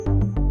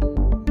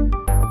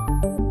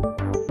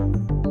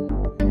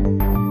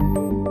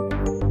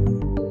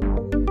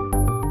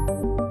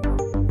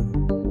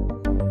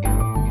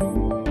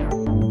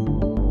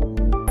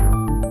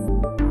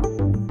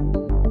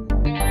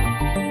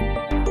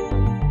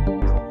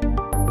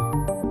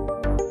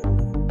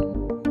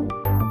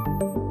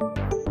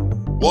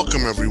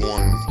Welcome,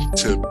 everyone,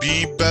 to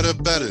Be Better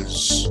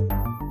Betters.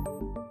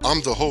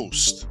 I'm the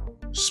host,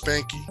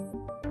 Spanky.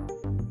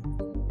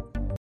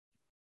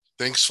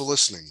 Thanks for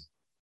listening.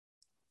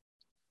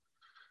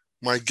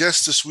 My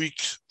guest this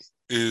week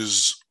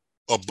is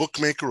a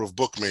bookmaker of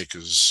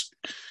bookmakers.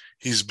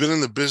 He's been in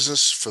the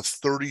business for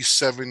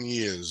 37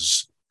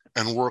 years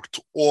and worked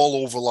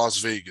all over Las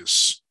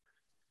Vegas.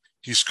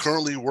 He's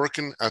currently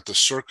working at the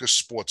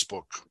Circus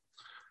Sportsbook.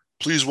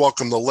 Please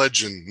welcome the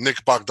legend,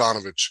 Nick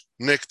Bogdanovich.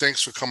 Nick,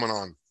 thanks for coming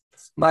on.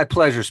 My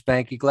pleasure,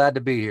 Spanky. Glad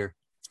to be here.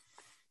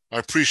 I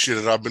appreciate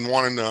it. I've been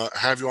wanting to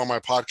have you on my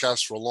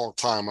podcast for a long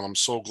time, and I'm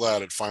so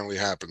glad it finally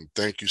happened.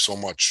 Thank you so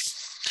much.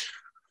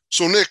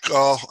 So, Nick,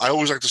 I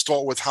always like to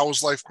start with, how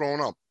was life growing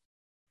up?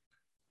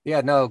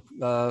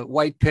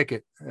 White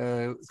picket.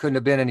 Couldn't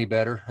have been any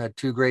better. Had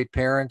two great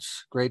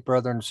parents, great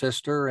brother and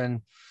sister,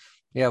 and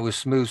it was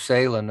smooth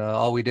sailing.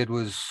 All we did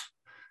was,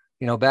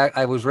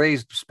 I was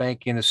raised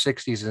Spanky in the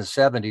 60s and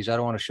 70s. I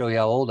don't want to show you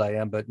how old I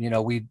am, but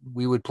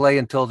we would play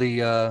until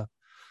the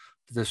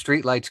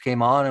street lights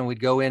came on, and we'd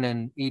go in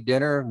and eat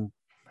dinner and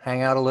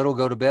hang out a little,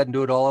 go to bed, and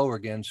do it all over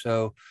again.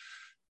 So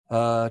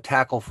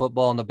tackle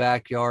football in the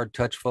backyard,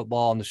 touch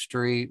football on the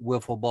street,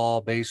 wiffle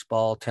ball,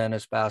 baseball,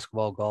 tennis,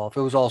 basketball, golf.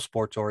 It was all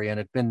sports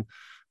oriented.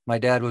 My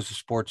dad was a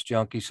sports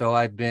junkie, so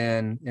I've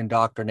been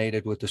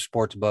indoctrinated with the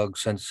sports bug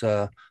since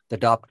the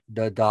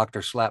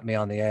doctor slapped me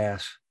on the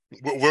ass.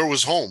 Where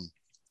was home?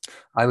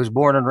 I was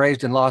born and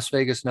raised in Las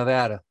Vegas,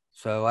 Nevada.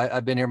 So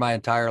I've been here my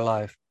entire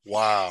life.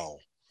 Wow.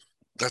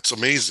 That's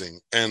amazing.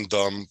 And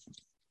being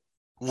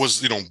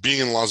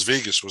in Las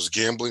Vegas, was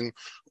gambling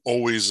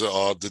always,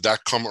 did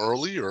that come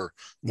early, or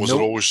was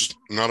Nope. it always just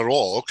not at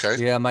all? Okay.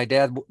 Yeah, my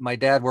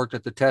dad worked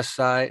at the test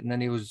site, and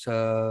then he was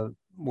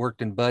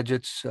worked in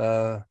budgets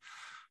for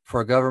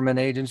a government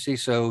agency.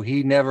 So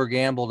he never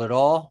gambled at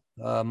all.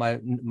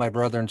 My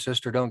brother and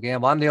sister don't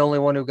gamble. I'm the only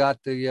one who got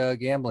the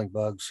gambling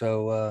bug.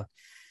 So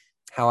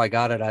how I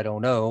got it, I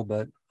don't know,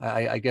 but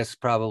I guess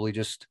probably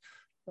just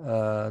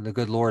the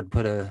good Lord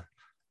put a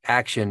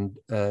action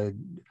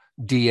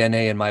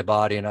DNA in my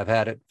body, and I've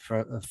had it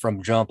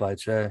from jump, I'd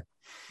say.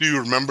 Do you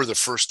remember the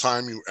first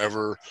time you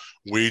ever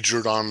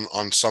wagered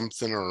on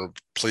something or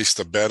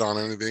placed a bet on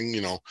anything?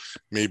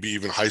 Maybe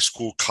even high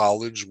school,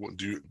 college.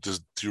 Do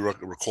you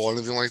recall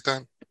anything like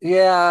that?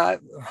 Yeah,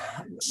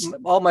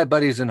 all my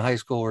buddies in high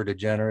school were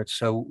degenerates,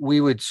 so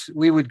we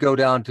would go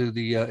down to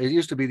the. It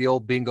used to be the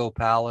old Bingo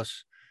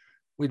Palace.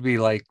 We'd be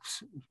like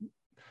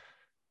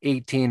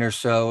 18 or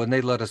so, and they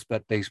let us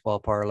bet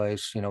baseball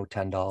parlays.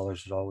 $10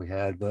 is all we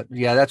had. But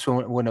yeah, that's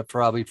when it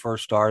probably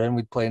first started. And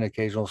we'd play an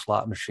occasional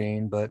slot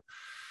machine, but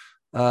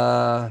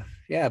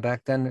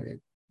back then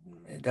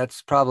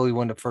that's probably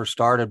when it first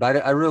started.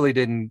 But I really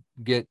didn't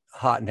get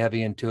hot and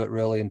heavy into it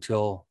really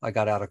until I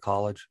got out of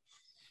college.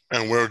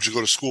 And where did you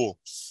go to school?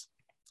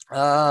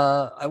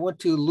 I went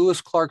to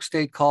Lewis Clark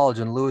State College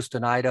in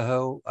Lewiston,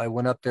 Idaho. I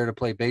went up there to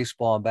play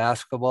baseball and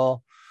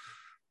basketball.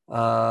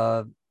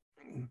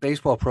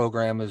 Baseball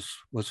program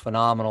was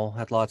phenomenal.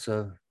 Had lots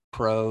of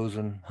pros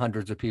and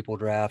hundreds of people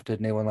drafted,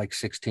 and they won like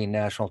 16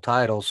 national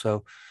titles.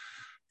 So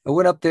I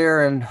went up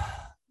there, and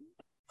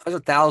I was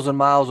 1,000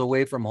 miles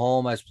away from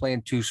home. I was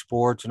playing two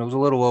sports, and it was a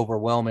little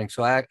overwhelming.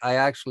 So I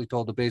actually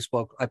told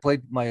I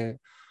played my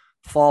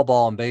fall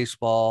ball and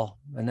baseball.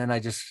 And then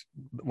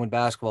when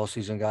basketball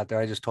season got there,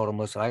 I just told them,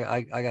 listen,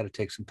 I got to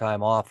take some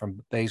time off from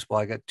baseball.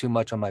 I got too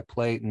much on my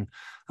plate. And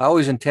I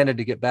always intended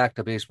to get back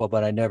to baseball,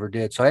 but I never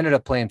did. So I ended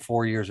up playing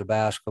 4 years of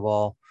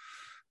basketball,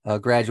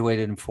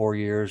 graduated in 4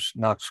 years,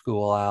 knocked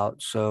school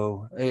out.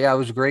 So yeah, it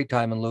was a great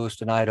time in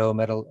Lewiston, Idaho,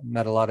 met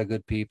a lot of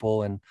good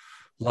people and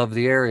loved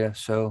the area.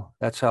 So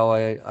that's how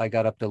I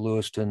got up to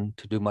Lewiston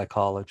to do my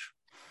college.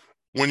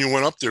 When you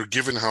went up there,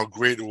 given how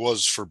great it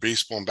was for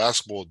baseball and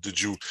basketball, did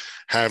you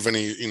have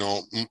any,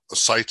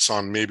 sights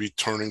on maybe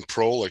turning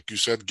pro, like you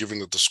said, given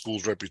that the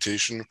school's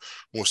reputation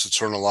was to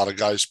turn a lot of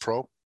guys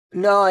pro?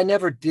 No, I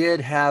never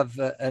did have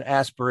an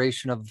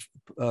aspiration of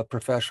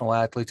professional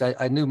athletes.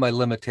 I knew my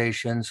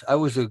limitations. I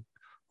was a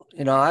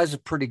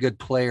pretty good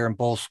player in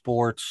both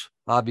sports.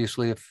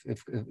 Obviously,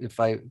 if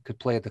I could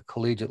play at the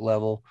collegiate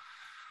level,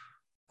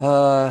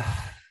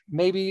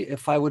 maybe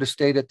if I would have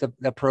stayed at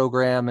the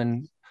program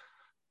and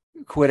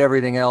quit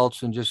everything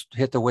else and just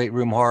hit the weight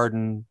room hard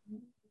and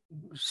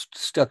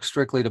stuck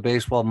strictly to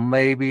baseball,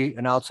 maybe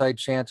an outside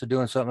chance of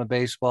doing something in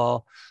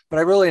baseball. But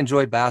I really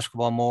enjoyed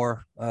basketball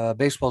more.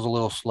 Baseball's a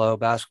little slow.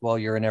 Basketball,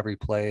 you're in every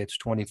play. It's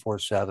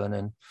 24/7.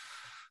 And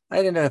I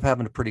ended up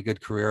having a pretty good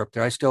career up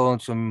there. I still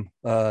own some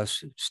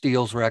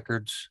steals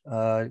records,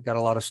 got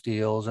a lot of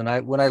steals.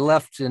 And when I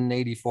left in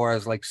 84, I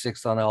was like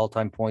sixth on the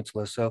all-time points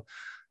list. So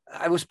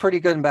I was pretty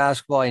good in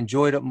basketball. I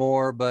enjoyed it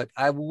more, but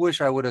I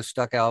wish I would have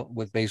stuck out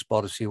with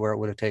baseball to see where it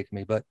would have taken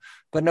me, but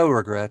no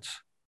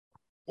regrets.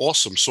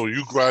 Awesome. So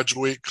you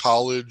graduate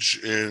college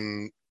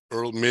in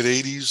early mid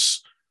 80s,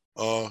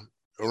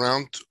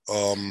 around,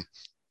 I'm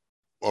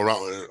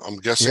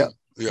guessing. Yep.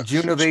 Yeah.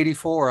 June of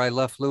 84, I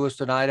left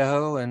Lewiston,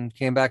 Idaho, and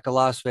came back to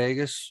Las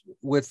Vegas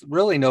with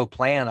really no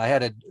plan. I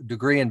had a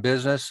degree in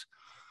business.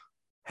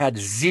 had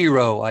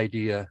zero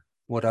idea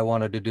what I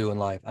wanted to do in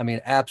life. I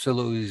mean,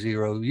 absolutely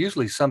zero.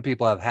 Usually some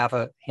people have half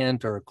a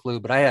hint or a clue,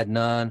 but I had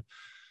none.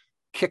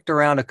 Kicked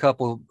around a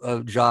couple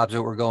of jobs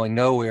that were going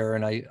nowhere.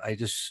 And I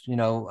just,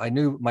 I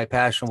knew my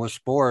passion was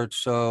sports.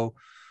 So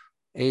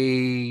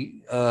a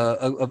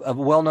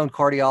well-known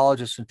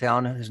cardiologist in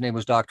town, his name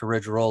was Dr.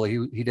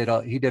 Ridgeroli. He did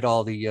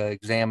all the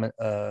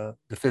the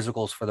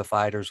physicals for the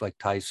fighters like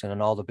Tyson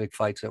and all the big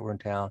fights that were in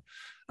town.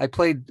 I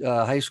played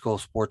high school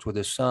sports with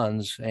his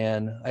sons,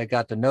 and I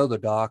got to know the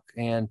doc.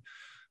 And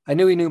I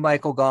knew he knew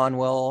Michael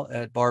Gonwell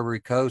at Barbary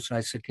Coast, and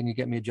I said, "Can you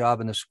get me a job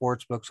in the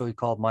sports book?" So he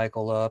called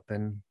Michael up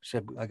and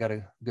said, "I got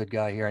a good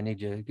guy here. I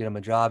need you to get him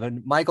a job."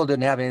 And Michael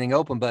didn't have anything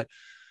open, but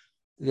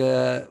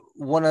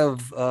one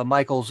of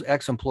Michael's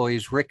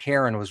ex-employees, Rick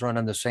Heron, was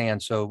running the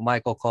Sand. So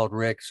Michael called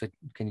Rick, said,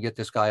 "Can you get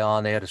this guy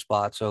on?" They had a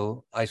spot.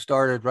 So I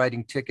started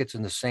writing tickets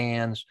in the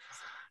Sands.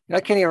 And I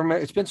can't even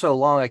remember. It's been so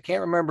long. I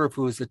can't remember if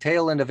it was the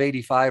tail end of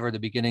 85 or the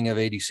beginning of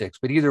 86.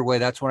 But either way,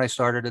 that's when I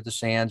started at the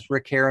Sands.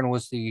 Rick Heron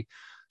was the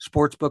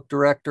sports book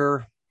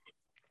director.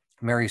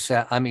 Mary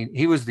Sapp, I mean,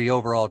 he was the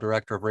overall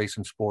director of race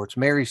and sports.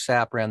 Mary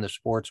Sapp ran the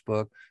sports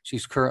book.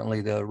 She's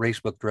currently the race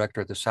book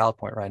director at the South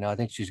Point right now. I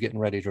think she's getting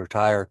ready to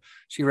retire.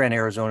 She ran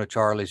Arizona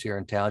Charlie's here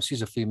in town.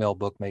 She's a female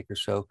bookmaker.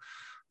 So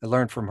I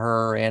learned from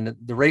her. And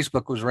the race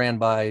book was ran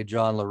by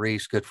John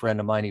Larice, good friend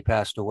of mine. He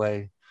passed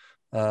away.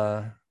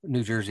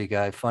 New Jersey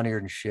guy, funnier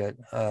than shit.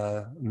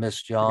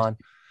 Miss John.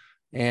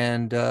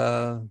 And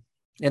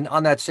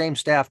on that same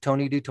staff,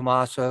 Tony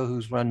DiTomaso,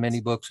 who's run many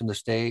books in the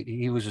state,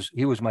 he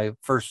was my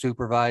first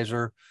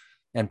supervisor,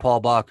 and Paul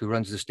Bach, who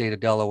runs the state of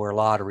Delaware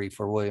lottery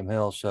for William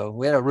Hill. So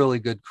we had a really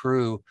good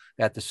crew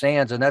at the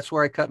Sands, and that's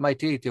where I cut my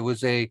teeth. It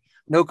was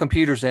no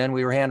computers then.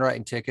 We were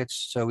handwriting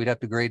tickets, so we'd have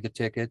to grade the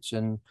tickets.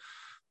 And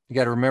you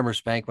got to remember,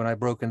 Spank, when I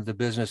broke into the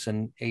business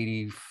in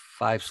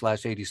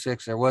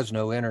 85/86, there was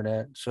no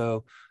internet.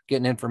 So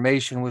getting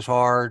information was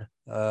hard.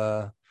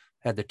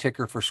 Had the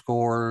ticker for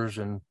scores,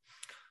 and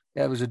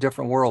yeah, it was a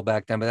different world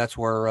back then, but that's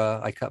where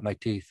I cut my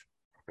teeth.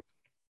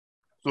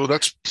 So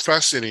that's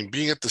fascinating.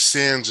 Being at the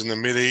Sands in the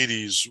mid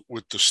 80s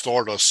with the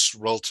Stardust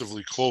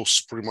relatively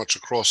close, pretty much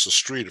across the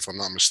street, if I'm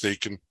not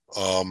mistaken.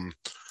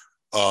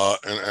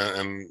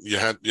 And you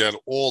had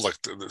all like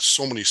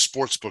so many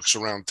sports books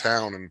around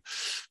town, and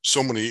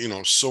so many,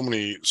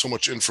 so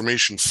much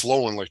information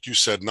flowing, like you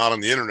said, not on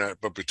the internet,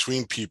 but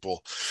between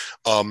people.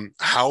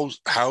 How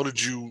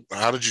did you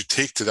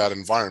take to that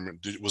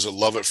environment? Was it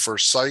love at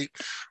first sight,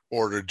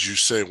 or did you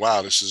say,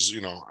 wow, this is,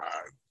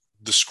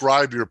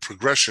 describe your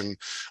progression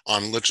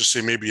on, let's just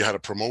say maybe you had a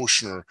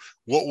promotion, or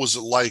what was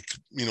it like,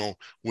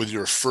 with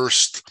your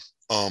first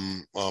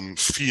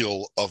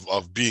feel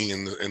of being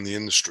in the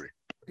industry?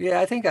 Yeah,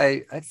 I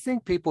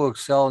think people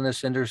excel in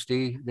this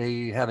industry.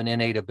 They have an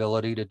innate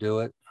ability to do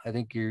it. I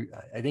think you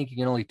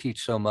can only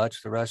teach so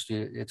much. The rest,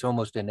 it's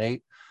almost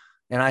innate.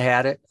 And I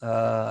had it.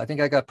 I think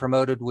I got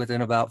promoted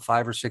within about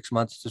 5 or 6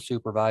 months to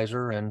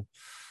supervisor, and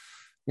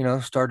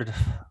started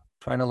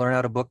trying to learn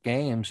how to book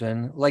games.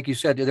 And like you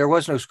said, there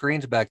was no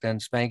screens back then,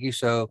 Spanky.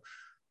 So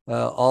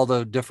all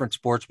the different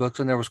sports books,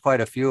 and there was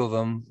quite a few of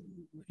them.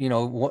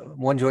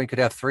 One joint could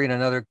have 3 and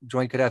another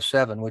joint could have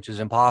 7, which is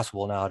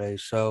impossible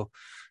nowadays. So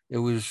it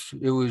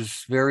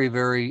was very,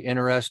 very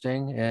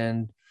interesting,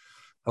 and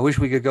I wish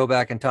we could go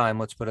back in time.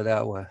 Let's put it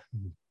that way.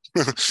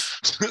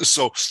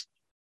 So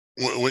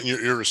when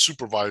you're a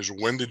supervisor,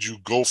 when did you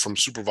go from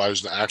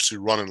supervisor to actually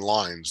running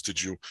lines?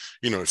 Did you,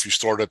 if you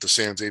started at the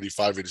Sands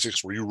 85,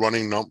 86, were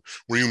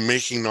you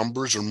making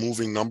numbers or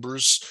moving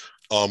numbers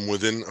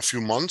within a few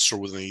months or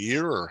within a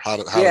year, or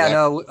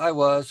no, I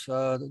was.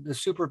 The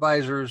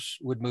supervisors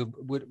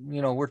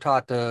we're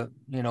taught to,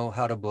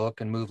 how to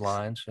book and move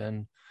lines,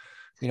 and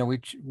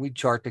we'd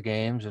chart the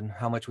games and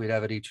how much we'd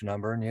have at each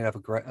number, and you'd have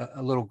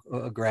a little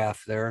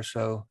graph there.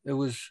 So it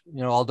was,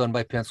 all done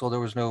by pencil. There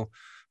was no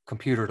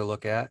computer to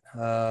look at.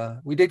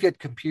 We did get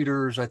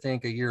computers, I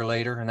think, a year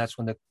later, and that's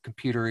when the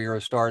computer era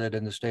started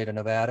in the state of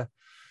Nevada.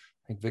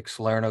 I think Vic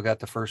Salerno got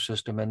the first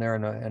system in there,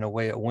 and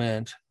away it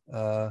went.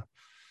 But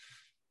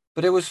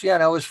it was,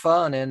 it was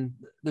fun. And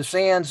the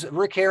Sands,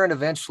 Rick Heron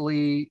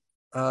eventually,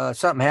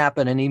 something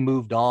happened and he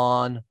moved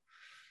on.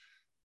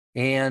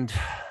 And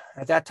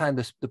at that time,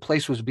 the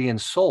place was being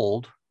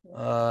sold.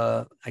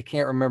 I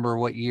can't remember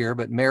what year,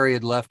 but Mary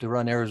had left to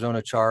run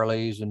Arizona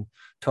Charlie's, and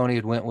Tony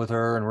had went with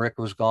her, and Rick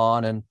was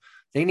gone, and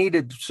they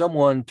needed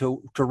someone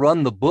to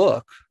run the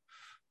book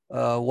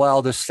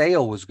while the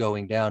sale was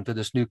going down to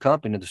this new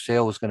company. The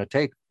sale was going to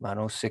take, I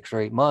don't know, 6 or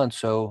 8 months.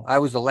 So I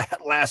was the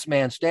last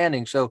man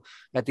standing. So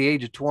at the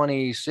age of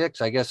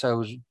 26, I guess I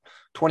was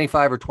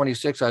 25 or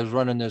 26, I was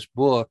running this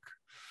book,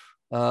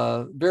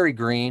 very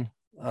green.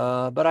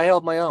 But I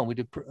held my own.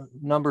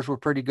 Numbers were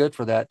pretty good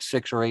for that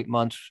 6 or 8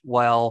 months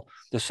while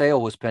the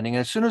sale was pending.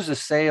 And as soon as the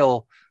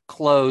sale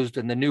closed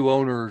and the new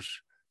owners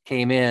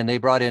came in, they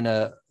brought in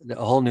a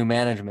whole new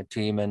management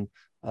team, and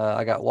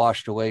I got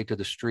washed away to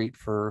the street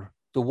for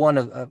the one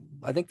of,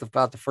 I think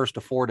about the first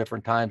of 4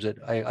 different times that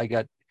I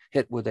got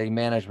hit with a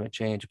management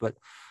change. But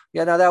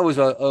Yeah, now that was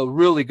a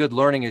really good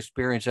learning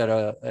experience at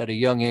a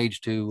young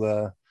age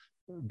to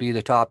be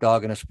the top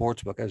dog in a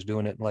sports book. I was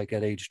doing it like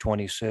at age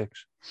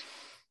 26.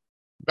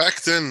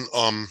 Back then,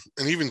 and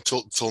even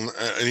till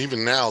and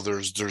even now,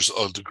 there's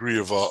a degree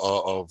of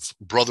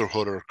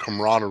brotherhood or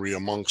camaraderie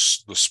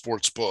amongst the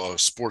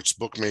sports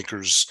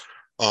bookmakers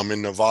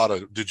in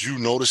Nevada. Did you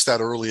notice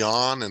that early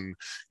on? And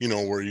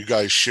were you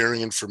guys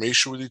sharing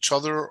information with each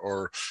other,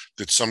 or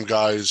did some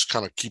guys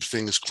kind of keep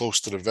things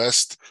close to the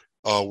vest?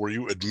 Were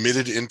you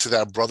admitted into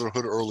that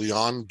brotherhood early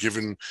on,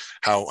 given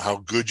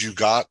how good you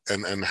got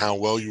and how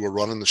well you were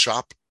running the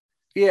shop?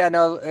 Yeah,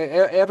 no,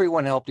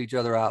 everyone helped each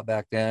other out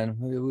back then.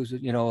 It was,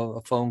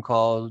 a phone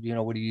call,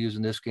 what do you use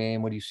in this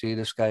game? What do you see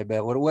this guy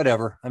bet?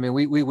 Whatever. I mean,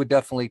 we would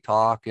definitely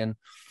talk. And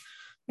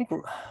I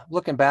think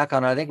looking back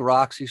on it, I think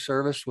Roxy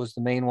Service was the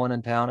main one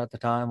in town at the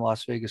time,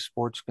 Las Vegas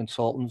Sports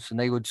Consultants, and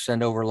they would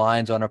send over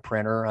lines on a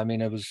printer. I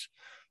mean, it was,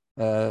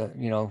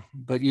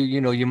 but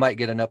you might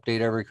get an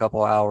update every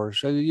couple hours.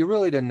 So you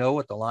really didn't know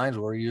what the lines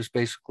were. You just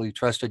basically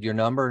trusted your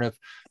number. And if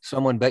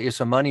someone bet you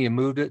some money, you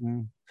moved it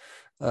and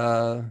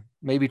uh,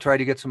 maybe try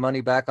to get some money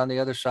back on the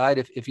other side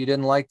if you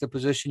didn't like the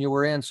position you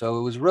were in. So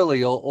it was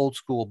really old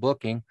school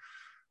booking,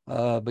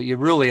 but you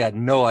really had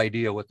no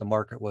idea what the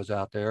market was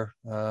out there.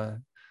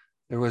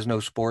 There was no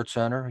sports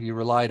center. You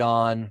relied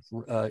on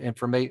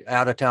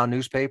out of town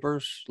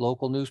newspapers,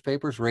 local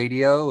newspapers,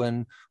 radio,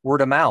 and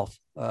word of mouth.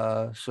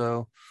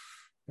 So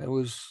it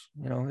was,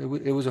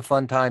 it was a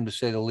fun time to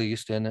say the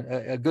least, and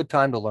a good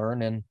time to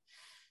learn. And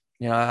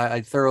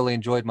I thoroughly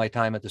enjoyed my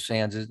time at the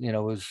Sands. It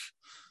was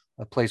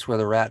a place where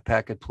the Rat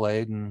Pack had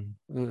played, and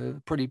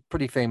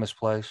pretty famous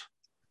place.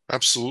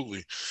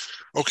 Absolutely.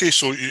 Okay,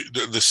 so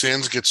the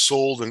Sands get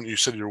sold, and you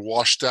said you're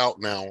washed out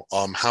now.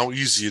 How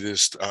easy it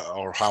is,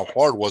 or how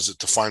hard was it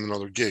to find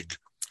another gig?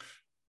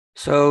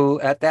 So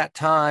at that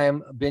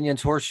time,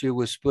 Binion's Horseshoe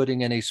was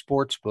putting in a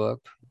sports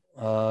book,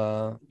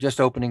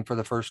 just opening for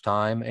the first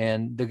time.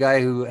 And the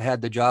guy who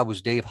had the job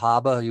was Dave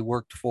Haba. He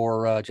worked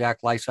for Jack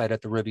Lysite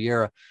at the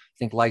Riviera. I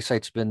think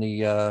Lysite's been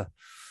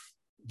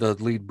the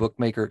lead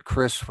bookmaker at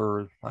Chris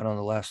for, I don't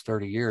know, the last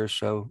 30 years.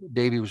 So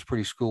Davey was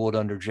pretty schooled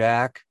under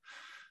Jack.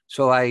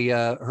 So I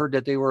heard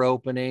that they were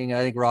opening. I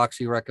think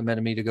Roxy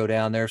recommended me to go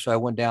down there. So I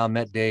went down,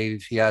 met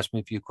Dave. He asked me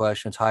a few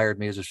questions, hired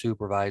me as a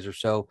supervisor.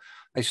 So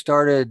I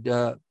started.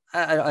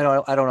 I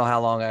don't know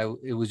how long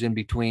it was in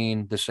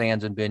between the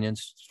Sands and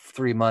Binions,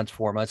 3 months,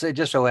 4 months. It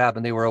just so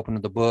happened they were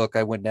opening the book.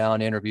 I went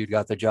down, interviewed,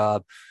 got the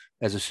job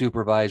as a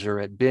supervisor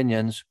at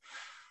Binions,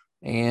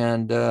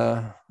 and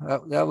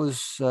that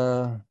was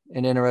an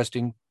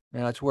interesting.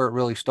 That's where it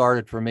really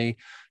started for me.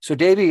 So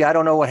Davey, I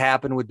don't know what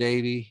happened with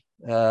Davey.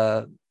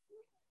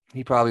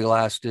 He probably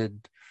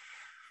lasted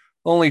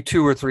only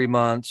 2 or 3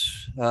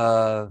 months.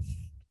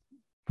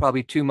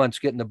 Probably 2 months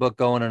getting the book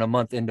going and a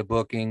month into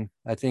booking.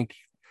 I think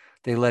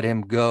they let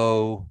him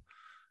go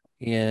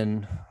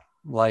in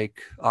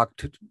like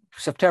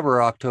September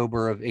or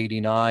October of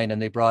 '89,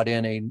 and they brought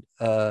in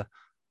a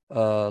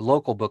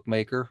local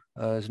bookmaker.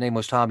 His name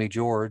was Tommy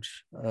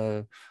George.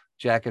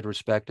 Jack had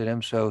respected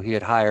him, so he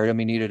had hired him.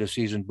 He needed a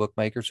seasoned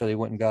bookmaker, so they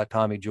went and got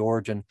Tommy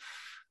George, and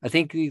I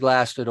think he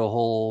lasted a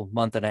whole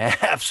month and a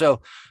half.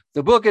 So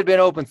the book had been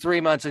open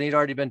 3 months, and he'd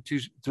already been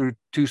through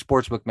two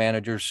sportsbook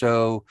managers.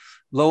 So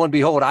lo and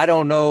behold, I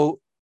don't know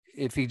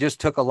if he just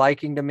took a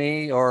liking to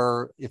me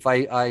or if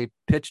I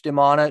pitched him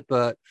on it,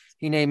 but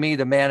he named me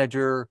the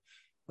manager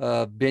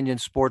of Binion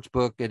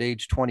Sportsbook at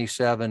age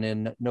 27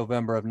 in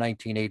November of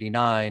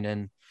 1989.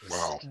 And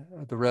Wow.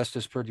 the rest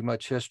is pretty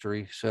much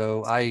history.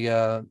 So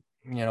I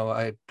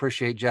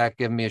appreciate Jack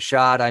giving me a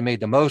shot. I made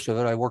the most of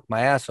it. I worked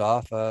my ass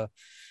off. It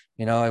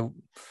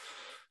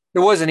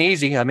wasn't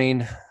easy. I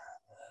mean,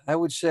 I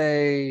would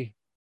say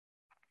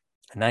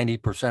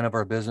 90% of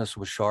our business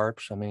was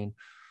sharps. I mean,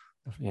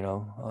 it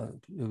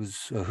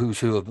was a who's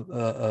who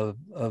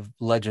of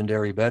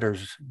legendary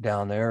bettors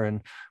down there.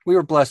 And we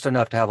were blessed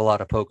enough to have a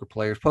lot of poker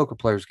players. Poker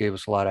players gave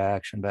us a lot of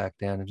action back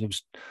then.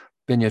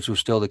 Binions was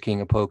still the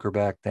king of poker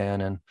back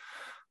then.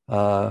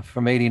 And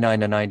from 89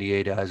 to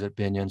 98, I was at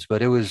Binions,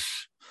 but it was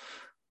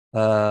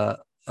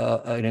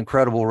an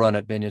incredible run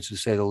at Binions, to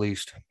say the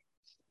least.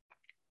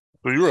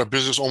 So you were at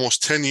business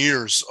almost 10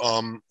 years.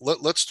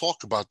 Let's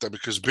talk about that,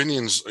 because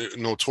Binion's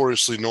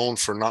notoriously known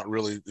for not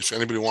really, if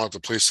anybody wanted to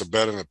place a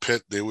bet in a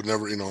pit, they would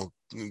never,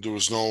 there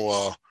was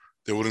no,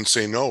 they wouldn't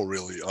say no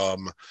really.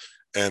 You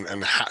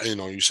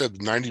said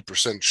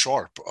 90%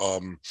 sharp.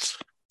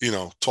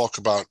 Talk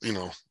about,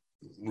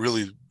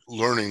 really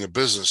learning the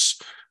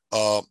business.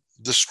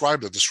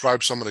 Describe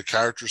some of the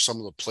characters, some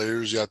of the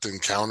players you had to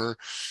encounter.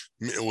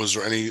 Was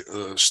there any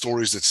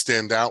stories that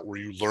stand out where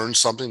you learned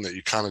something that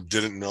you kind of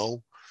didn't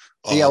know?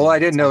 Yeah, well, I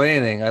didn't know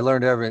anything. I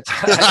learned everything.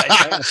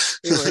 I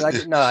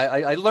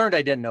learned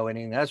I didn't know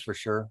anything. That's for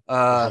sure.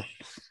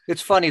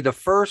 It's funny.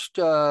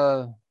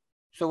 So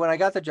when I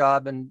got the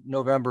job in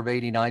November of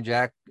 '89,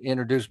 Jack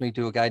introduced me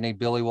to a guy named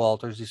Billy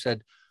Walters. He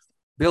said,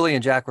 Billy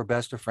and Jack were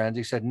best of friends.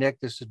 He said, Nick,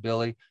 this is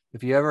Billy.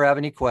 If you ever have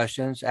any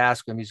questions,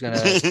 ask him. He's gonna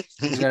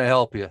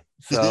help you.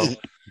 So,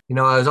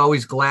 I was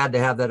always glad to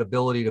have that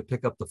ability to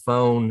pick up the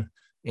phone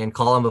and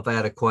call him if I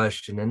had a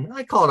question. And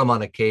I called him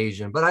on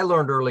occasion, but I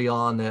learned early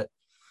on that,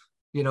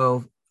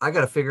 I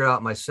got to figure it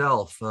out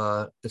myself.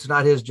 It's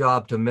not his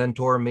job to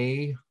mentor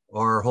me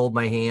or hold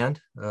my hand.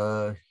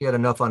 He had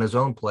enough on his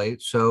own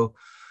plate. So,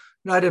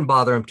 I didn't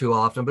bother him too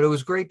often, but it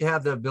was great to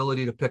have the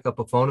ability to pick up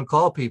a phone and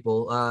call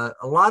people.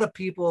 A lot of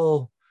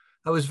people,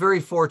 I was very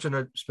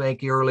fortunate,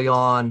 Spanky, early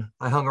on.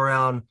 I hung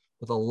around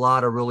with a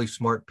lot of really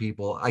smart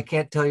people. I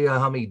can't tell you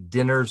how many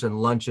dinners and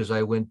lunches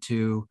I went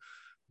to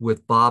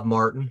with Bob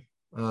Martin,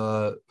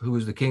 who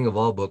is the king of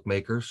all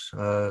bookmakers.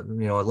 A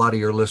lot of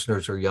your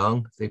listeners are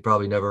young. They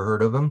probably never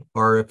heard of him,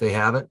 or if they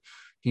haven't,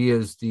 he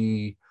is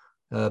the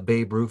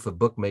Babe Ruth of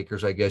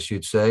bookmakers, I guess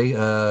you'd say.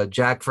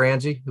 Jack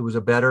Franzi, who was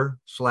a bettor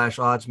 /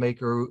 odds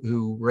maker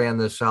who ran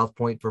the South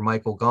Point for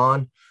Michael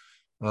Gaughan.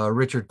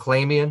 Richard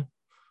Clamian,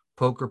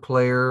 poker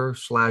player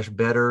 /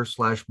 bettor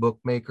 /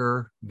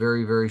 bookmaker,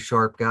 very, very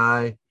sharp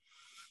guy.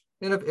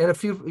 And a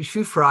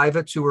few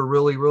privates who were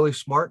really, really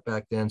smart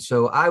back then.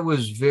 So I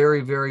was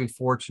very, very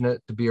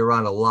fortunate to be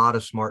around a lot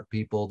of smart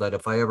people that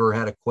if I ever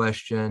had a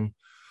question,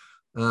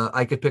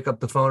 I could pick up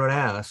the phone and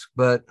ask.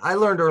 But I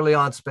learned early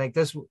on, Spank,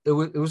 it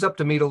was up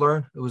to me to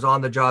learn. It was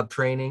on the job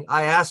training.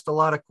 I asked a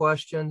lot of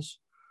questions,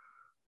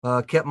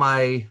 kept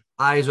my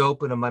eyes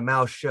open and my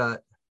mouth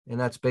shut. And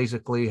that's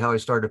basically how I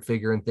started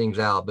figuring things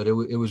out. But it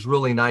was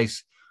really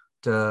nice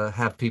to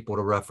have people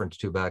to reference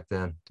to back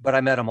then. But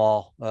I met them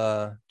all.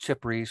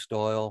 Chip Reese,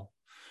 Doyle,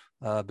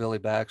 Billy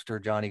Baxter,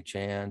 Johnny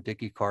Chan,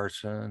 Dickie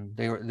Carson.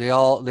 They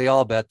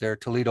all bet there.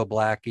 Toledo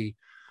Blackie.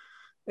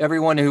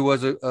 Everyone who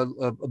was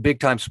a big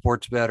time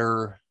sports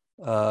bettor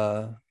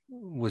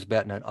was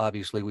betting it.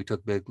 Obviously, we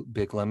took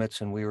big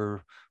limits, and we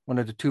were one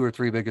of the 2 or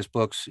 3 biggest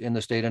books in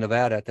the state of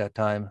Nevada at that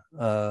time.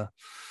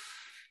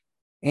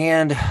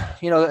 And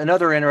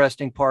another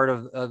interesting part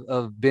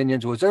of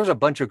Binion's was there was a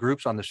bunch of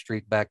groups on the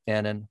street back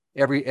then, and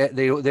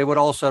they would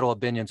all settle at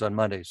Binion's on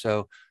Monday.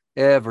 So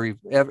every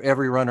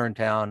runner in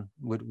town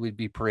would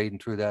be parading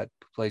through that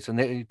place. And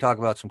you talk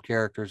about some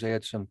characters. They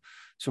had some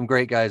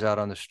great guys out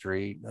on the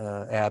street,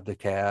 Ab the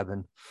Cab,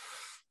 and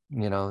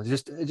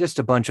just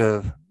a bunch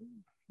of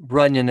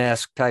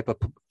Runyon-esque type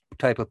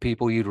of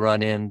people you'd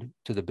run into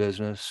the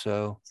business.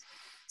 So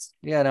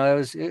yeah, no,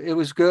 it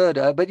was good.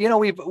 But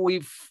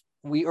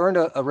we earned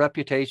a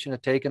reputation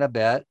of taking a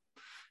bet.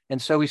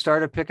 And so we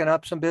started picking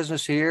up some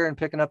business here and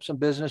picking up some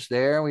business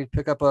there. And we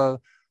pick up a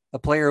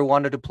player who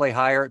wanted to play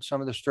higher at some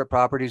of the strip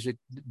properties that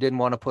didn't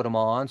want to put them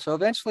on. So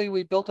eventually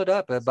we built it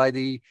up. By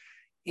the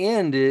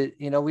end,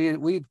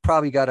 we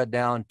probably got it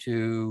down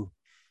to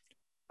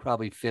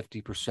probably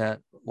 50%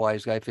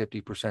 wise guy,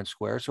 50%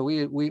 square. So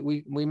we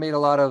made a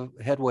lot of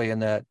headway in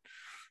that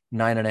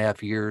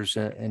 9.5 years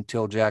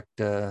until Jack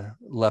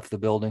left the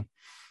building.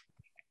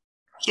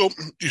 So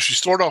if you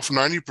start off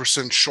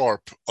 90%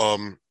 sharp,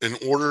 in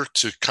order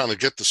to kind of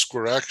get the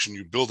square action,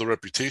 you build a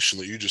reputation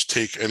that you just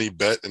take any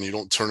bet and you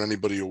don't turn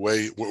anybody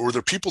away. Were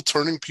there people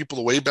turning people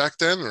away back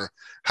then, or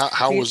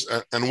how was,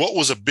 and what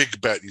was a big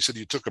bet? You said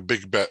you took a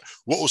big bet.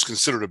 What was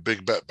considered a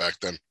big bet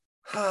back then?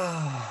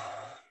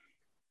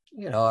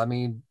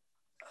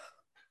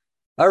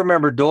 I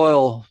remember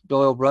Doyle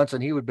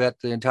Brunson. He would bet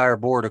the entire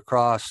board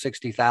across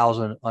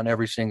 60,000 on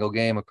every single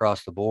game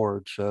across the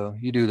board. So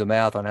you do the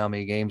math on how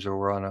many games there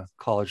were on a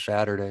college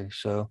Saturday.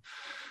 So,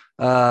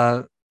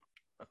 but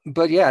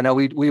yeah, no,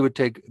 we would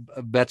take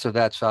bets of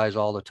that size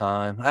all the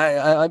time.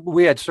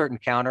 We had certain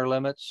counter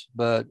limits,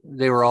 but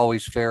they were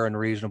always fair and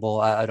reasonable.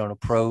 I don't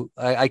know,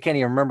 I can't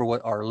even remember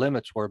what our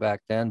limits were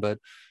back then, but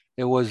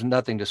it was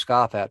nothing to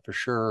scoff at for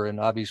sure. And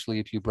obviously,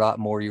 if you brought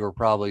more, you were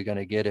probably going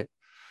to get it.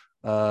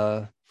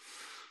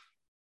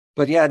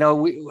 But yeah,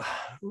 no,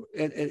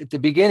 at the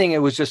beginning, it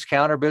was just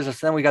counter business.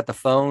 Then we got the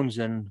phones,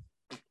 and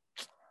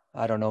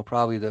I don't know,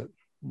 probably the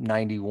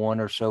 91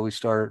 or so, we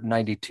started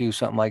 92,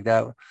 something like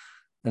that.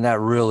 And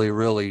that really,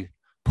 really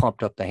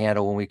pumped up the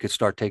handle when we could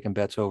start taking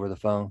bets over the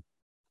phone.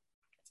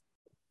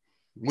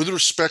 With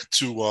respect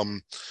to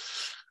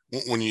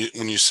when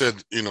you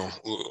said,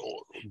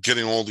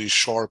 getting all these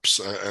sharps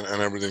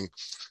and everything,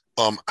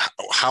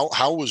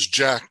 how was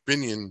Jack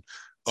Binion?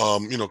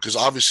 Because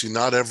obviously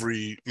not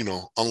every,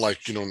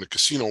 unlike, in the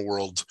casino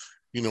world,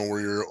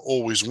 where you're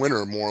always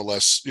winner, more or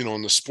less, in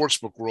the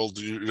sportsbook world,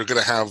 you're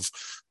going to have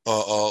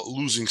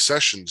losing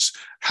sessions.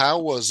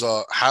 How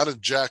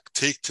did Jack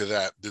take to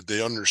that? Did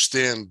they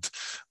understand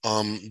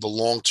the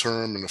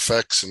long-term and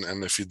effects,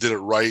 and if you did it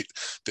right,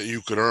 that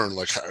you could earn?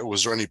 Like,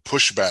 was there any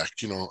pushback?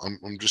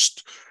 I'm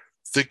just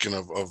thinking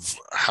of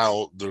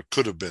how there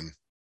could have been.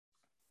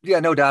 Yeah,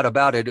 no doubt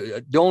about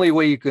it. The only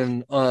way you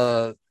can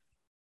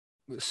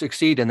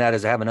succeed in that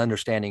is to have an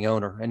understanding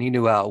owner, and he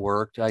knew how it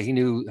worked. He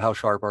knew how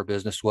sharp our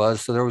business was.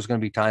 So there was going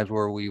to be times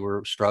where we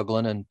were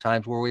struggling and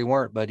times where we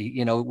weren't, but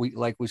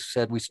like we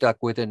said, we stuck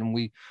with it, and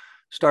we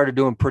started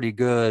doing pretty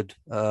good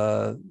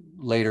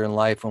later in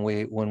life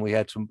when we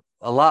had some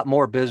a lot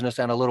more business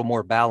and a little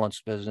more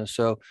balanced business.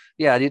 So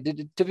yeah,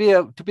 to be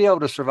able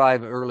to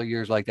survive early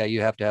years like that,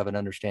 you have to have an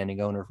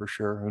understanding owner for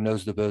sure who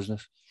knows the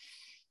business.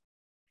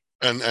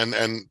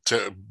 And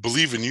to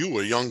believe in you,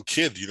 a young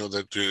kid,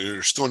 that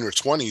you're still in your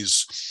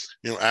 20s,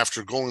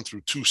 after going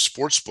through two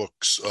sports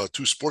books,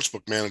 two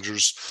sportsbook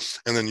managers,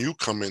 and then you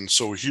come in.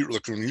 So he,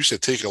 like when you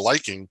said take a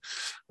liking,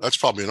 that's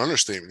probably an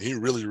understatement. He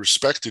really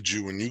respected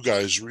you, and you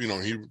guys,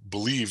 he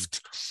believed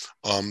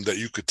that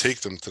you could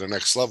take them to the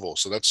next level.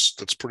 So that's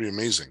pretty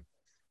amazing.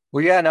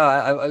 Well, yeah, no,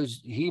 I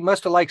was. He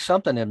must have liked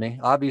something in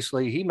me.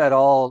 Obviously, he met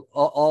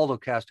all the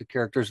cast of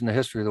characters in the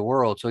history of the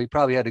world, so he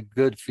probably had a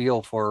good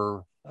feel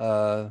for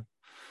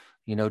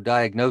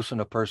diagnosing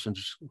a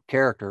person's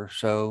character.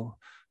 So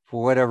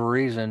for whatever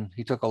reason,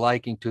 he took a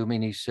liking to me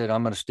and he said,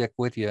 I'm going to stick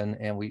with you.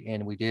 And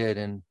we did,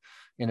 and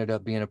ended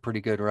up being a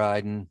pretty good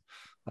ride. And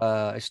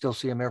I still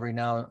see him every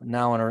now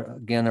and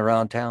again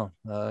around town.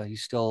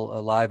 He's still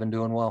alive and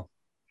doing well.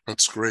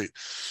 That's great.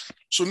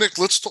 So Nick,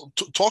 let's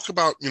talk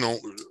about,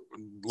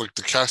 like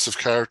the cast of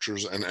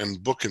characters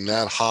and booking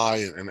that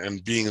high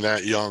and being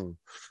that young.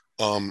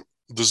 Um,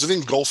 does it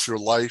engulf your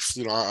life?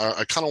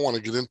 I kind of want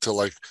to get into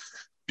like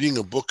being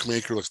a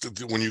bookmaker. Like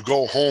when you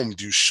go home,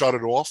 do you shut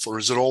it off, or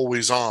is it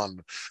always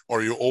on? Or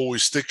are you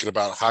always thinking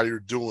about how you're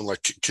doing?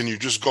 Like, can you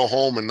just go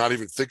home and not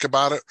even think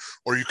about it,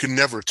 or you can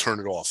never turn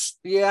it off?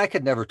 Yeah, I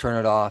could never turn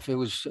it off. It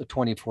was a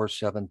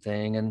 24/7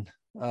 thing. And,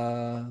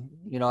 I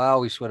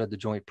always sweated the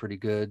joint pretty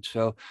good.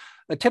 So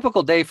a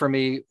typical day for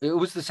me, it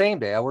was the same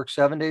day. I worked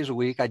 7 days a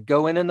week. I'd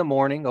go in the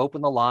morning,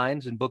 open the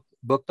lines and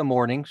book the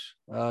mornings.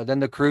 Then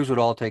the crews would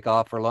all take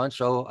off for lunch.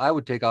 So I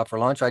would take off for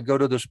lunch. I'd go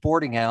to the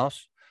sporting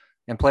house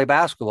and play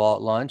basketball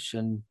at lunch.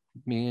 And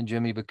me and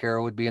Jimmy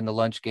Vaccaro would be in the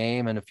lunch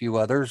game and a few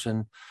others.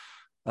 And,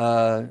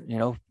 uh, you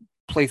know,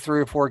 play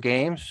 3 or 4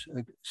 games,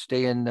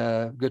 stay in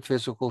good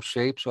physical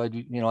shape. So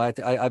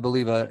I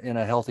believe in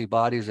a healthy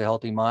body is a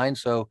healthy mind.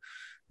 So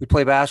we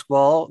play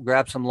basketball,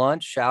 grab some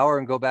lunch, shower,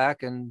 and go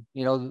back. And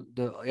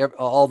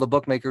all the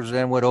bookmakers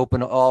then would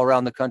open all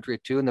around the country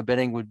at 2, and the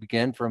betting would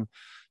begin from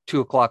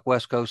 2 o'clock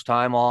West Coast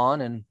time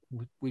on, and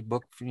we'd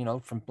book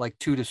from like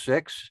 2 to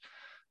 6.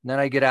 And then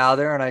I get out of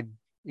there and I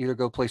either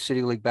go play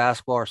city league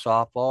basketball or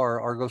softball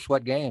or go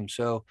sweat games.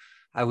 So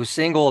I was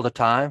single at the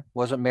time,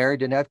 wasn't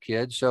married, didn't have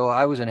kids. So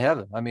I was in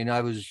heaven. I mean,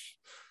 I was,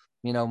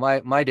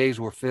 my days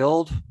were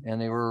filled and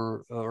they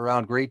were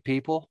around great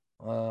people.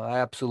 I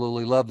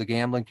absolutely love the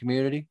gambling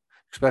community,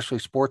 especially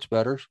sports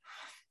bettors.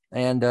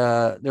 And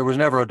there was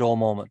never a dull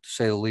moment, to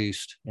say the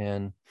least.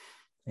 And,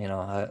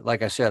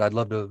 like I said, I'd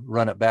love to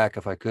run it back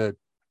if I could.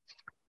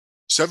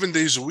 7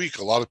 days a week,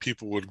 a lot of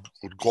people would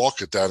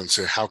gawk at that and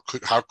say, how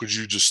could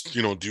you just,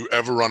 do you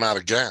ever run out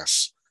of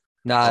gas?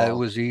 Nah, it Uh,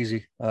 was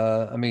easy.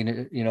 I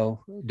mean,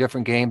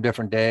 different game,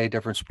 different day,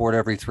 different sport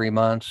every 3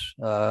 months.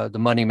 The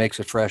money makes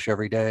it fresh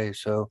every day.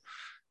 So,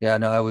 yeah,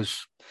 no, I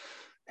was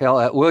hell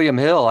at William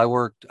Hill.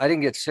 I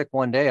didn't get sick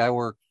one day. I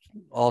worked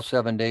all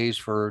 7 days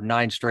for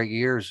 9 straight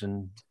years.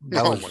 And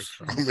that oh my was,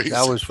 God, that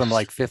amazing. was from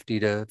like 50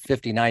 to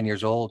 59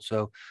 years old.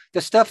 So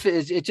the stuff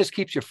it just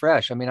keeps you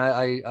fresh. I mean,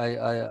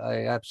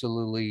 I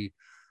absolutely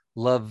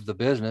love the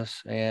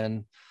business.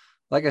 And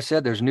like I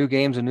said, there's new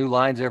games and new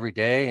lines every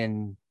day.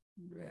 And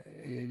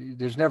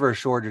there's never a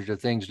shortage of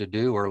things to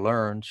do or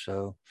learn.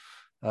 So,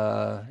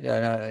 yeah,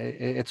 no,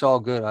 it's all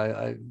good.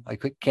 I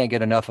can't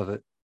get enough of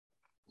it.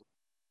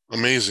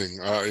 Amazing.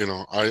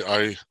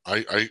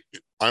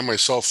 I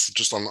myself,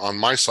 just on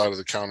my side of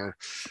the counter,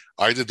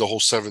 I did the whole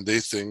 7 day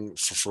thing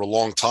for a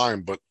long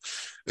time, but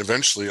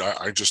eventually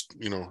I just,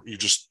 you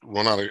just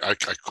run out of, I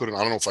couldn't, I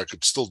don't know if I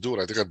could still do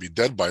it. I think I'd be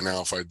dead by now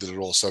if I did it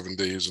all 7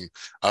 days and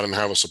I didn't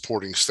have a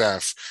supporting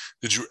staff.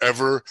 Did you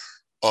ever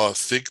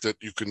think that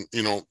you can,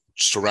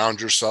 surround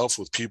yourself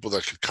with people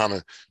that could kind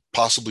of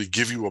possibly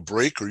give you a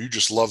break, or you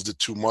just loved it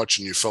too much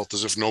and you felt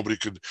as if nobody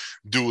could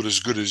do it as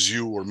good as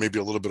you, or maybe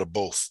a little bit of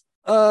both?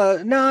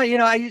 No,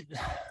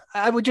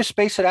 I would just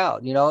space it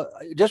out.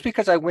 Just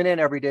because I went in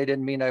every day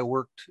didn't mean I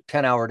worked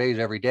 10-hour days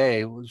every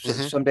day. Hmm.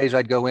 Some days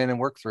I'd go in and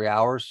work 3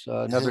 hours.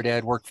 Another Hmm. day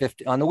I'd work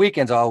 50. On the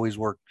weekends, I always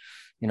work,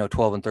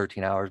 12 and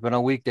 13 hours. But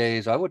on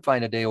weekdays, I would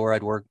find a day where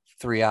I'd work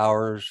 3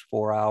 hours,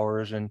 4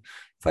 hours. And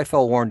if I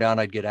felt worn down,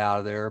 I'd get out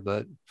of there.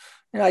 But,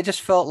 I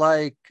just felt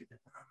like,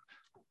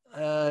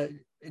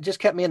 it just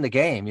kept me in the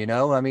game.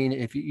 I mean,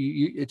 if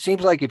it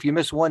seems like if you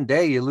miss one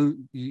day, you lose,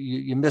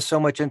 you miss so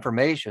much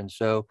information.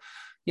 So,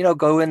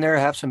 go in there,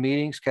 have some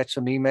meetings, catch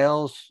some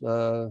emails,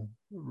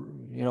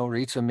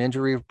 read some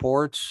injury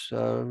reports,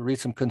 read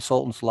some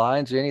consultants'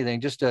 lines,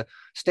 anything, just to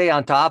stay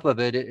on top of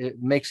it.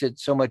 It makes it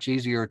so much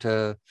easier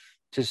to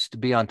just to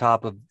be on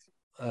top of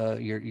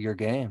your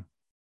game.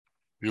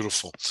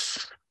 Beautiful.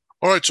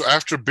 All right. So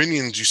after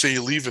Binions, you say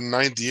you leave in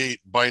 '98.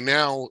 By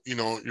now,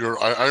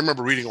 I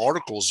remember reading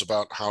articles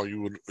about how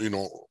you would,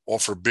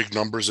 offer big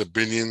numbers at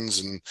Binions,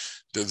 and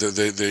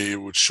they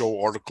would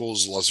show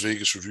articles, Las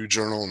Vegas Review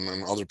Journal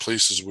and other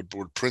places would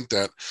print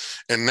that.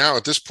 And now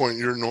at this point,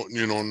 you're no,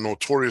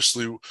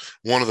 notoriously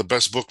one of the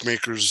best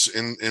bookmakers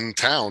in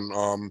town.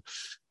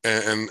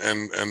 And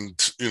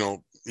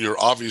you're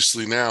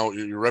obviously now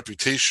your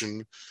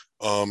reputation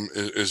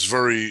is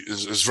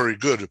very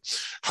good.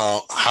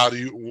 How do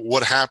you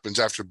what happens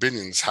after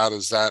Binions? How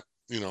does that,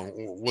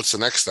 what's the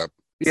next step?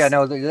 Yeah,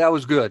 no, that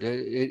was good.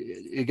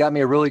 It got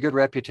me a really good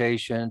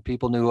reputation.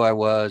 People knew who I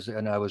was,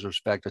 and I was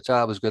respected. So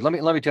that was good. Let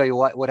me tell you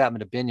what happened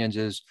to Binions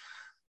is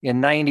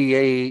in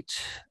 '98.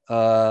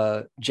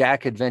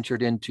 Jack had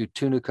ventured into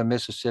Tunica,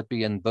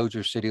 Mississippi, and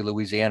Bossier City,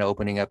 Louisiana,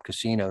 opening up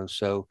casinos.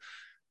 So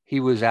he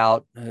was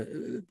out.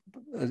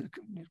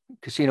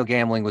 Casino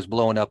gambling was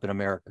blowing up in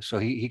America. So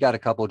he got a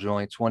couple of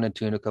joints, one in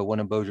Tunica, one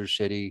in Bossier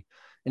City,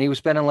 and he was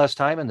spending less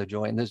time in the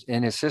joint.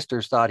 And his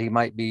sisters thought he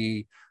might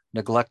be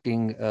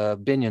neglecting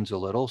Binions a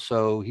little.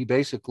 So he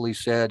basically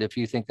said, if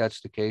you think that's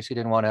the case, he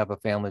didn't want to have a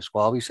family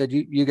squabble. He said,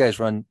 you guys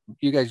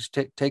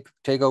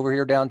take over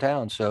here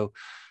downtown. So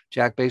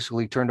Jack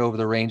basically turned over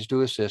the reins to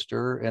his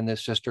sister, and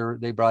his sister,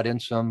 they brought in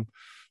some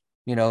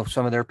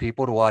of their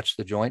people to watch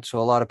the joint. So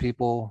a lot of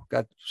people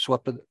got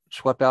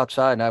swept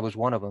outside, and I was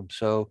one of them.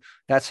 So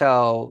that's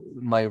how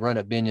my run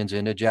at Binions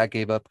ended. Jack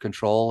gave up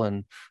control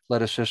and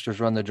let his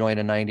sisters run the joint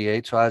in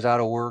 '98. So I was out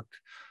of work,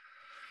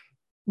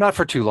 not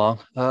for too long,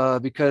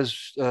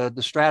 because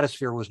the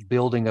Stratosphere was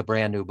building a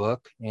brand new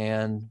book,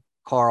 and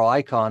Carl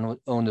Icahn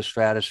owned the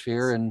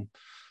Stratosphere, and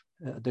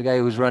the guy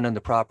who was running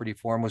the property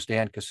for him was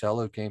Dan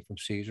Casello, who came from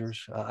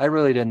Caesars. I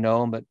really didn't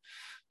know him, but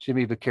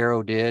Jimmy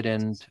Vaccaro did,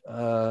 and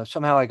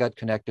somehow I got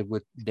connected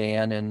with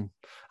Dan. And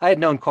I had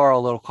known Carl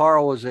a little.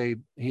 Carl was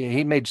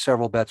he made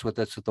several bets with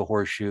us at the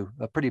Horseshoe,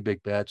 pretty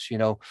big bets. He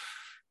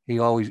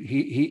always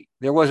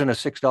there wasn't a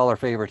 $6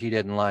 favorite he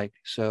didn't like.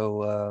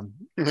 So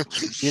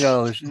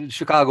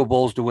Chicago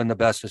Bulls to win the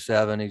best of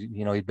seven.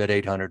 He'd bet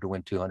 800 to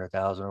win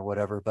 200,000 or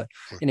whatever. But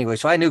anyway,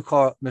 so I knew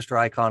Mr.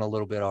 Icahn a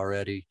little bit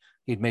already.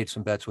 He'd made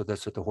some bets with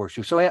us at the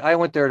Horseshoe, so I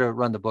went there to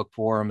run the book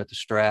for him at the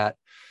Strat.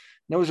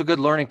 And it was a good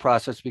learning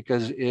process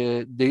because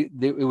it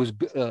was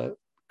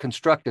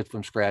constructed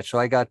from scratch. So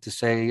I got to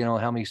say,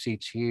 how many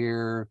seats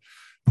here,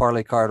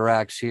 parlay card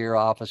racks here,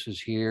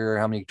 offices here,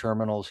 how many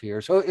terminals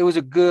here. So it was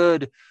a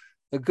good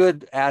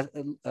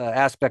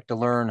aspect to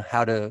learn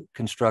how to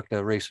construct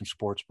a race and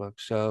sports book.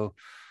 So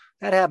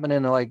that happened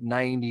in like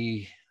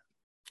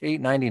 98,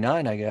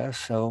 99, I guess.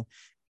 So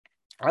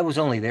I was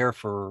only there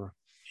for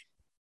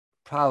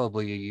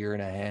probably a year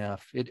and a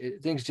half.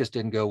 Things just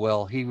didn't go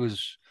well. He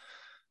was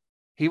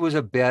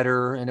a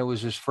bettor, and it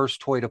was his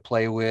first toy to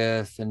play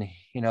with. And,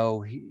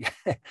 he,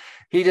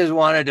 he just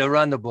wanted to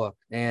run the book,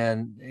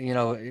 and,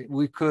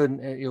 we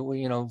couldn't,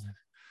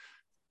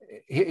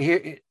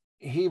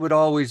 he would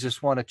always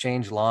just want to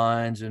change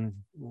lines, and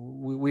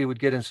we would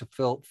get into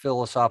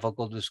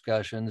philosophical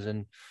discussions,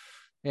 and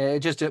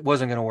it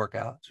wasn't going to work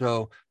out.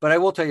 So, but I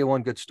will tell you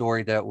one good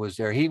story that was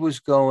there. He was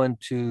going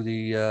to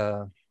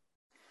the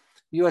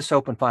US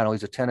Open final.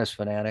 He's a tennis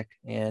fanatic,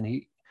 and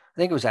I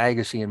think it was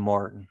Agassi and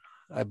Martin.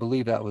 I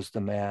believe that was the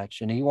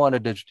match, and he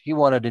wanted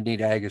to need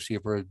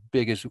Agassi for as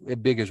big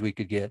as we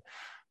could get.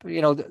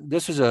 But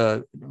this is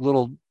a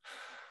little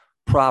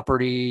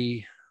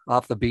property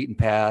off the beaten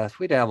path.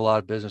 We didn't have a lot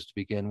of business to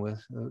begin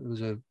with. It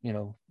was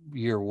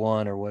year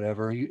one or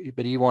whatever.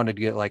 But he wanted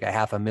to get like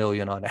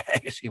 $500,000 on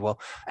Agassi. Well,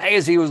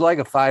 Agassi was like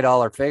a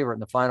 $5 favorite in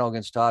the final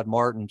against Todd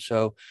Martin.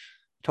 So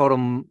told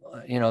him,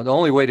 the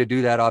only way to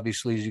do that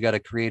obviously is you got to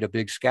create a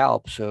big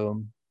scalp.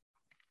 So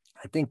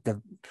I think the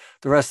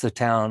rest of the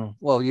town,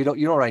 well, you don't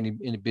write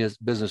any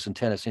business in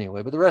tennis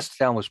anyway, but the rest of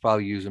the town was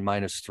probably using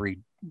minus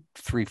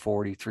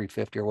 340,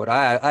 350 or what.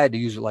 I had to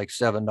use it like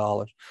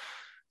 $7.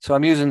 So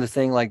I'm using the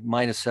thing like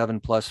minus 7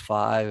 plus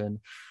 5, and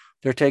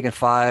they're taking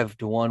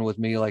 5-1 with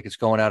me like it's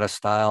going out of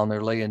style, and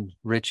they're laying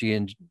Richie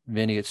and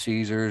Vinny at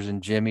Caesars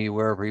and Jimmy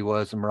wherever he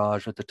was, and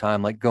Mirage at the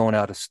time, like going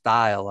out of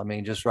style. I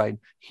mean, just writing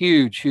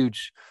huge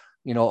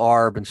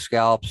arb and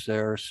scalps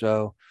there.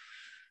 So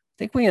I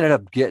think we ended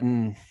up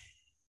getting,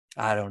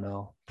 I don't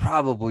know,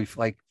 probably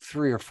like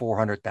 300,000 or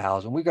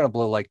 400,000. We're going to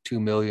blow like 2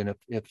 million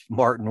if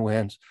Martin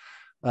wins.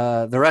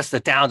 The rest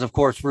of the town's, of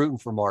course, rooting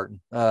for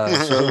Martin.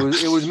 So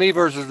it was me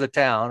versus the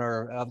town,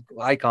 or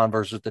Icahn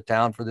versus the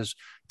town for this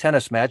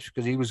tennis match,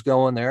 because he was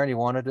going there and he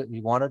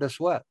wanted to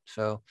sweat.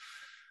 So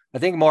I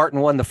think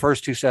Martin won the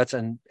first 2 sets,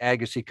 and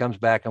Agassi comes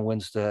back and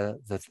wins the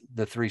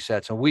 3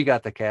 sets, and we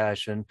got the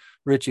cash. And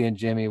Richie and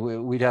Jimmy,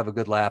 we'd have a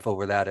good laugh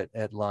over that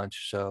at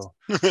lunch. So,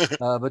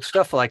 but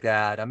stuff like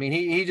that. I mean,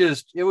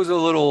 it was a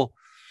little.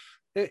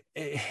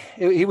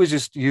 He was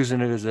just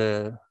using it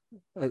as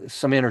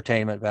some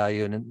entertainment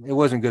value, and it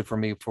wasn't good for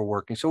me for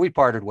working. So we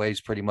parted ways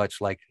pretty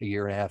much like a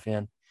year and a half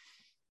in.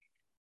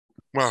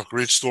 Wow,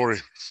 great story.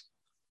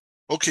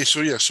 Okay,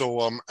 so yeah,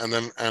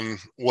 and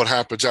what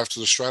happens after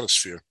the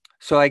Stratosphere?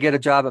 So I get a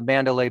job at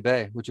Mandalay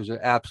Bay, which was an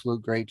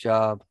absolute great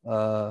job.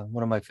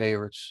 One of my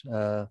favorites.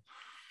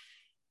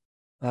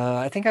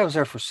 I think I was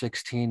there for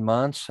 16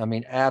 months. I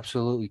mean,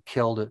 absolutely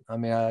killed it. I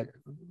mean,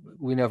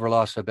 we never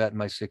lost a bet in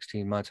my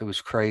 16 months. It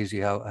was crazy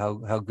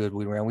how good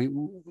we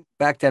ran.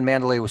 Back then,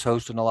 Mandalay was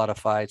hosting a lot of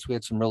fights. We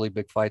had some really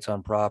big fights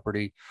on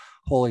property.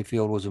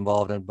 Holyfield was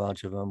involved in a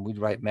bunch of them. We'd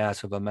write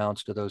massive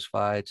amounts to those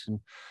fights, and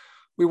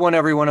we won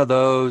every one of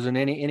those. And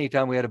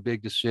anytime we had a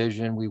big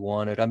decision, we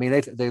won it. I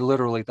mean, they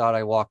literally thought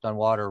I walked on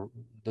water.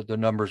 The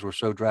numbers were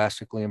so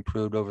drastically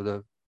improved over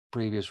the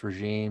previous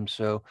regime.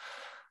 So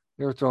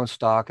they were throwing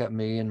stock at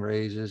me and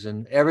raises,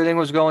 and everything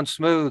was going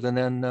smooth. And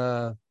then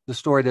the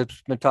story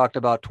that's been talked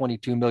about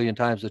 22 million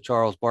times, the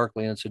Charles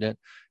Barkley incident,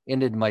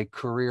 ended my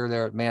career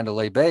there at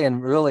Mandalay Bay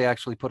and really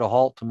actually put a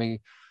halt to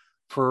me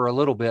for a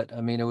little bit.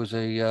 I mean, it was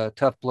a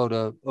tough blow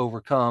to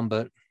overcome,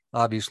 but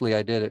obviously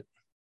I did it.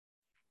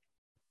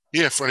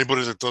 Yeah, for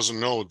anybody that doesn't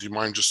know, do you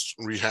mind just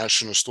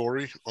rehashing a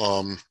story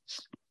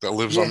that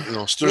lives on, Yeah. You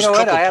there's a know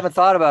what? I couple. haven't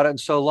thought about it in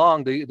so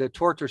long. The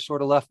torture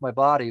sort of left my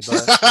body,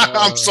 but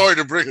I'm sorry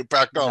to bring it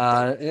back up, but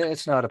nah,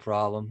 it's not a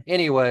problem.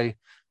 Anyway,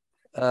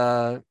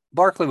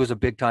 Barkley was a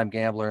big time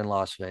gambler in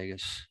Las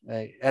Vegas.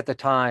 At the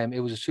time, it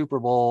was a Super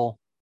Bowl,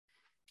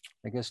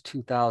 I guess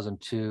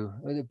 2002.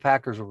 The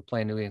Packers were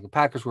playing New England.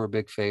 Packers were a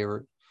big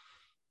favorite,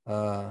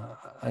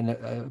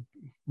 a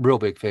real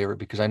big favorite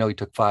because I know he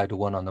took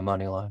 5-1 on the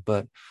money line.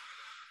 But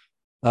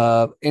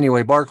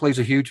anyway, Barkley's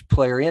a huge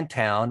player in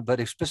town,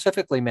 but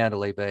specifically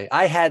Mandalay Bay.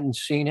 I hadn't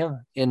seen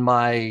him in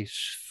my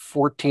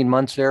 14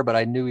 months there, but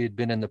I knew he had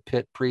been in the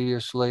pit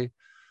previously.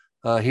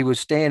 He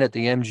was staying at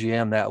the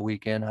MGM that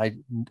weekend. I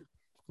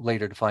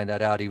later to find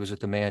that out he was at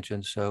the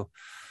mansion. So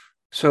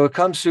it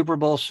comes Super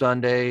Bowl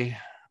Sunday.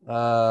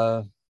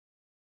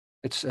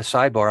 It's a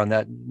sidebar on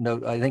that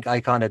note. I think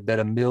Icon had bet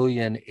 $1.8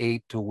 million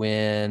to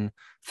win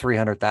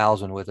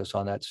 300,000 with us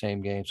on that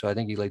same game. So I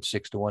think he laid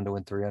 6-1 to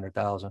win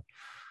 300,000.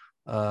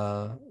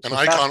 and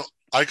So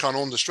Icon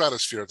owned the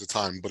Stratosphere at the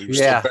time, but he was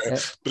yeah,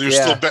 still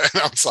yeah,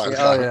 betting outside.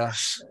 oh yeah.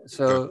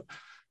 So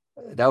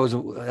that was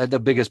the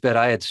biggest bet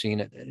I had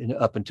seen it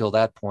up until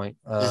that point.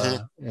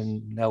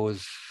 And that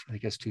was, I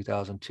guess,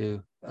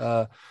 2002.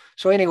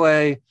 So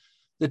anyway,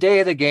 the day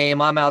of the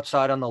game, I'm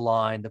outside on the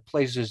line. The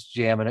place is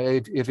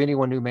jamming. If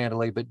anyone knew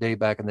Mandalay Bay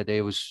back in the day,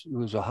 it was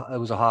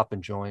a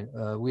hopping joint.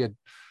 We had,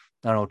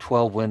 I don't know,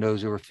 12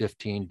 windows. There were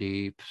 15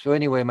 deep. So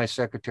anyway, my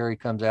secretary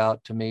comes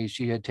out to me.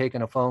 She had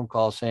taken a phone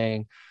call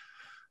saying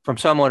from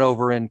someone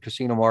over in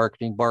casino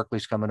marketing,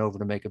 Barkley's coming over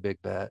to make a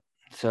big bet.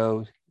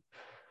 So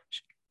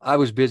I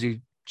was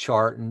busy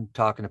charting,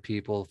 talking to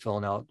people,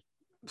 filling out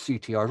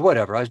CTRs,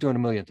 whatever. I was doing a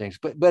million things.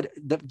 But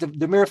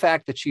the mere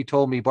fact that she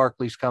told me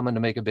Barkley's coming to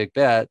make a big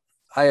bet,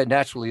 I had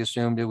naturally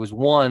assumed it was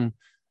one,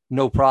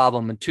 no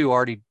problem, and two,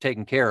 already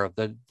taken care of.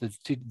 The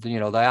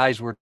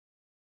I's were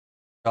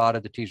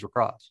dotted, the T's were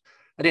crossed.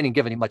 I didn't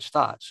give any much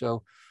thought.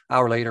 So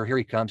hour later, here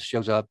he comes,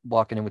 shows up,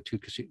 walking in with two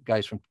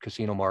guys from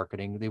casino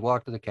marketing. They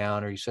walk to the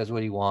counter. He says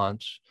what he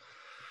wants.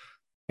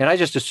 And I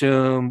just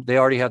assume they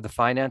already have the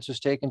finances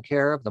taken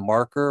care of, the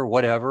marker,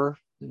 whatever.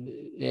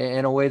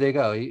 And away they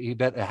go. He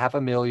bet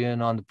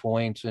 $500,000 on the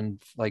points and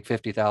like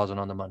 50,000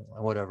 on the money,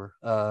 whatever.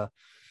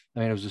 I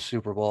mean, it was a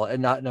Super Bowl,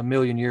 and not in a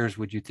million years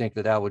would you think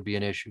that would be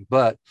an issue.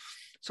 But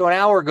so an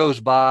hour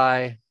goes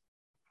by.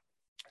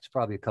 It's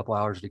probably a couple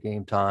hours to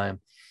game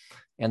time.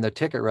 And the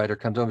ticket writer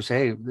comes over and says,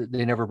 hey,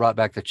 they never brought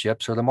back the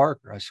chips or the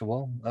marker. I said,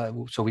 well,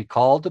 so we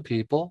called the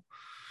people.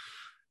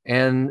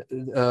 And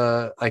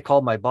I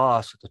called my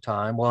boss at the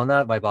time. Well,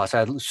 not my boss. I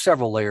had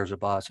several layers of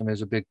boss. I mean, it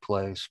was a big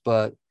place.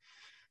 But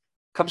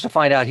comes to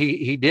find out,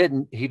 he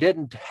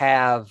didn't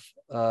have.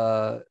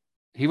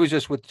 He was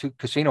just with two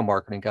casino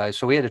marketing guys,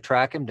 so we had to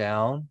track him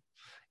down.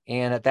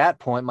 And at that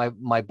point,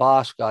 my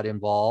boss got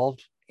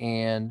involved,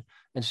 and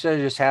instead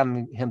of just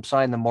having him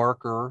sign the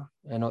marker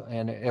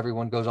and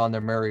everyone goes on their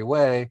merry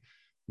way,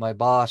 my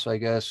boss, I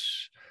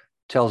guess,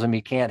 tells him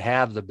he can't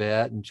have the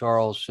bet, and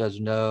Charles says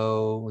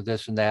no,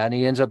 this and that, and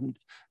he ends up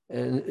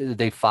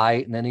they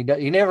fight, and then he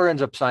never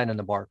ends up signing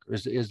the marker.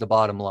 Is the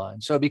bottom line.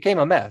 So it became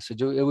a mess.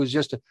 It was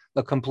just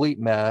a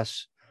complete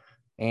mess,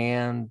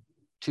 and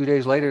 2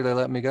 days later they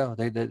let me go.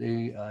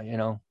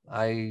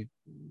 I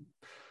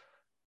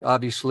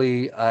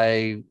obviously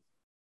I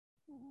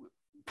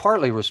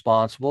partly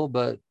responsible,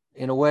 but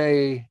in a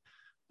way,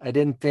 I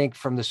didn't think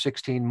from the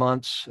 16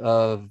 months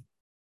of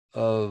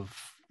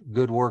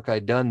good work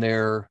I'd done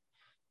there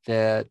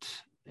that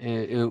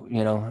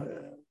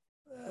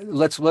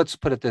let's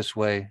put it this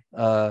way.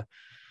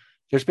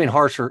 There's been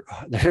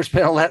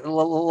a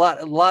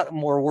lot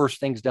more worse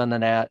things done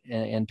than that,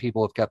 and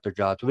people have kept their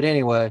jobs. But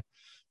anyway,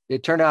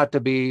 it turned out to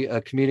be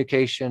a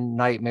communication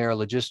nightmare, a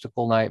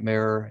logistical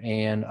nightmare,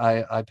 and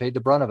I paid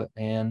the brunt of it.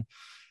 And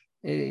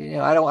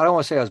I don't want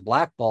to say I was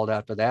blackballed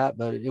after that,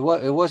 but it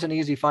wasn't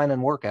easy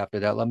finding work after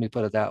that. Let me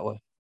put it that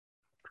way.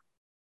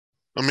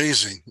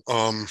 Amazing.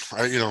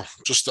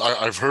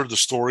 I've heard the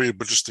story,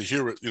 but just to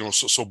hear it,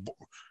 so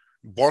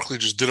Barkley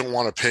just didn't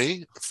want to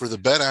pay for the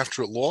bet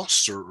after it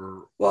lost,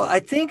 or well, I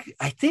think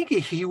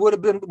he would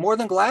have been more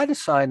than glad to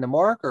sign the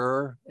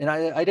marker, and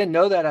I didn't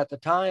know that at the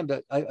time,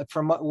 but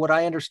from what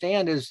I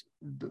understand is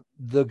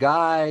the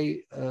guy,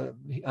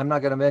 I'm not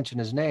going to mention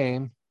his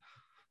name,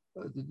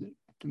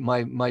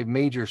 my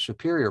major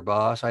superior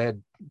boss. I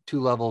had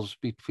two levels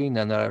between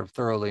them that I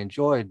thoroughly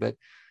enjoyed, but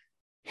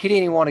he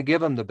didn't even want to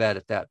give him the bet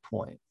at that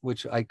point,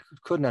 which I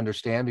couldn't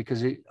understand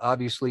because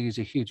obviously he's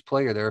a huge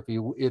player there.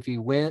 If he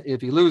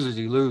loses,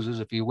 he loses.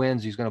 If he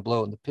wins, he's going to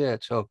blow it in the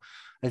pit. So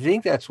I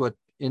think that's what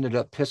ended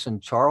up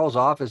pissing Charles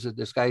off, is that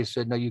this guy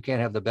said, "No, you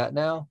can't have the bet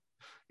now."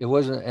 It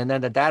wasn't, and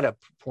then at that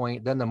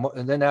point,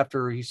 and then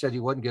after he said he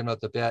wasn't giving up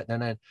the bet,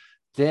 and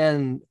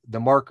then the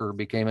marker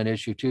became an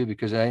issue too,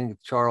 because I think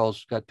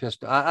Charles got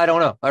pissed. I don't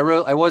know.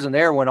 I wasn't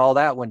there when all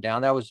that went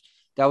down. That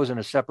was in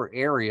a separate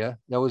area.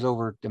 That was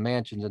over the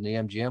mansions in the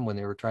MGM when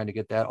they were trying to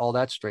get all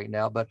that straightened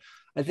out. But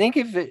I think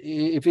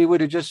if he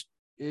would have just,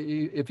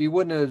 if he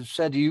wouldn't have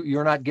said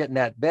you're not getting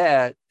that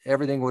bet,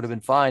 everything would have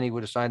been fine. He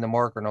would have signed the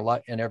marker,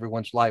 and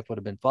everyone's life would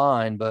have been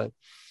fine. But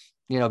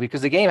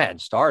because the game hadn't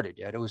started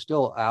yet, it was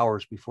still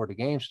hours before the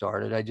game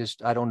started.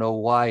 I don't know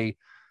why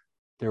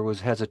there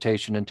was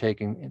hesitation in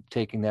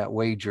taking that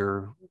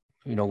wager,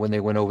 when they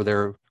went over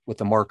there with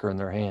the marker in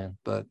their hand.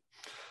 But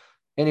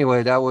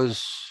anyway, that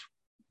was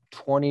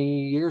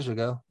 20 years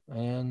ago,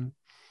 and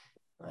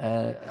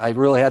I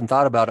really hadn't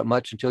thought about it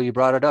much until you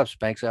brought it up,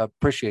 Spanks. I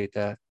appreciate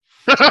that.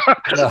 No,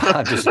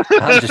 I'm just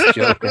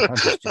joking.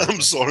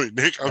 I'm sorry,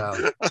 Nick.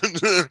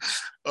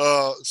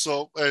 No.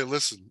 So, hey,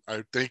 listen,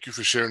 I thank you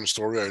for sharing the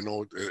story. I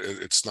know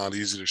it's not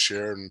easy to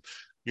share, and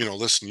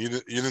listen, you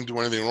didn't do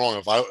anything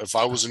wrong. If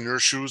I was in your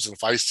shoes, and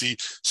if I see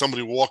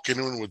somebody walk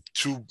in with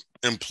two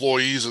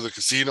employees of the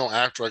casino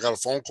after I got a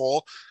phone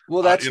call,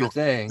 well, that's the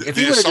thing. If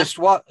he would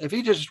have if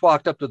he just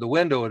walked up to the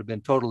window, it would have been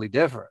totally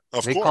different.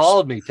 They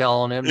called me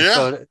telling him.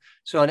 Yeah.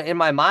 So in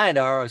my mind,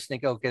 I always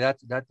think, okay,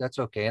 that's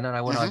okay, and then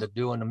I went on to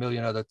doing a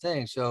million other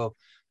things. So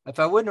if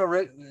it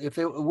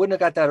wouldn't have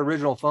got that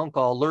original phone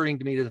call alerting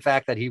me to the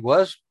fact that he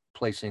was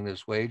placing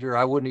this wager,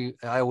 I would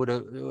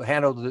have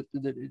handled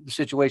the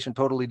situation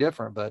totally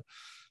different. But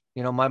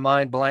my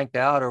mind blanked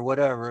out or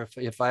whatever.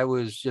 If I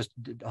was just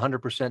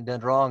 100%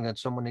 dead wrong, then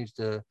someone needs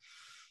to,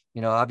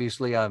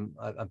 obviously I'm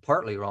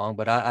partly wrong,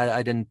 but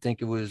I didn't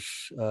think it was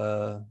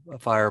a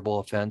fireable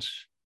offense.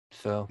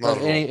 So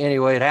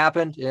anyway, it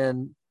happened,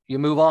 and you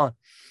move on.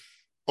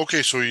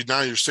 Okay, so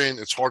now you're saying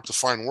it's hard to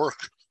find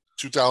work.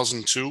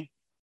 2002.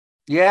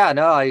 Yeah,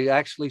 no, I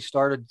actually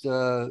started.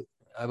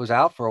 I was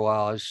out for a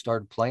while. I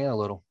started playing a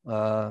little.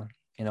 I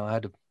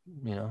had to,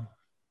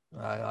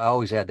 I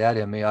always had that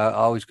in me. I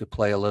always could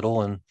play a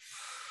little and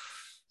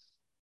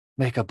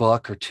make a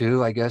buck or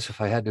two, I guess,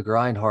 if I had to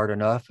grind hard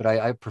enough. But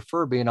I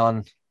prefer being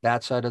on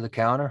that side of the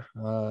counter.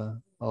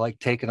 I like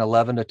taking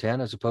 11 to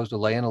 10 as opposed to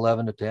laying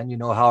 11 to 10. You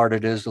know how hard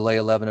it is to lay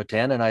 11 to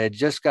 10. And I had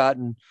just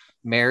gotten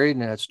married,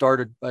 and it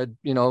started, a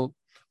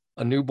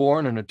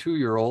newborn and a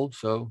 2-year-old.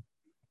 So,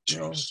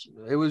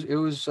 it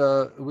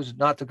was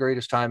not the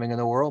greatest timing in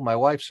the world. My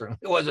wife certainly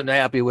wasn't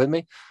happy with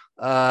me.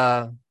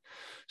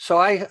 So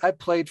I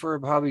played for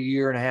probably a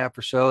year and a half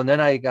or so. And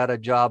then I got a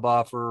job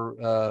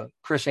offer.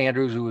 Chris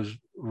Andrews, who was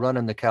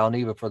running the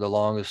Calneva for the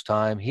longest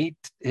time,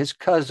 his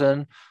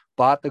cousin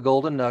bought the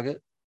Golden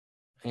Nugget,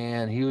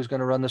 and he was going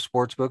to run the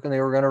sports book, and they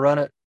were going to run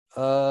it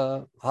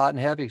hot and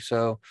heavy.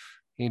 So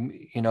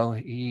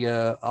he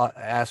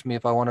asked me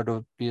if I wanted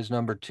to be his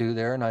number 2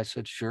 there. And I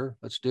said, sure,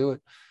 let's do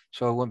it.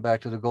 So I went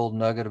back to the Golden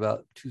Nugget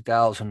about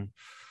 2004-ish,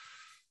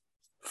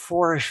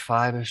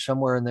 5-ish,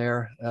 somewhere in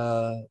there.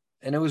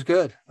 And it was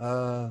good.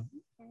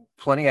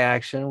 Plenty of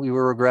action. We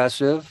were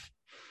aggressive.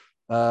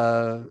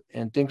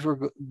 And things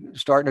were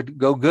starting to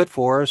go good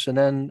for us. And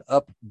then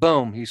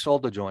boom, he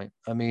sold the joint.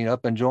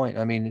 Up and joint.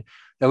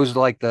 That was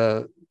like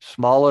the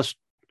smallest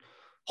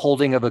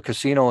holding of a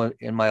casino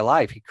in my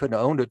life. He couldn't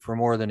have owned it for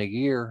more than a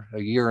year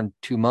and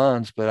 2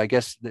 months. But I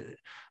guess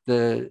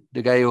the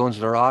guy who owns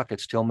the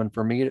Rockets, Tillman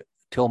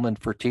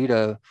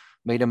Fertitta,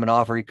 made him an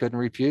offer he couldn't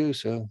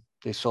refuse. So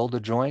they sold the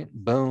joint.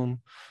 Boom.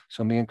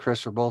 So me and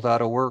Chris are both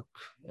out of work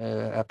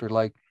after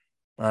a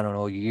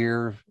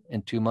year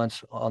and 2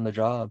 months on the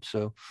job.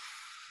 So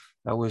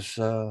that was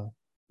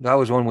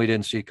one we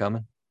didn't see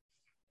coming.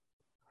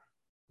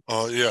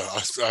 Yeah,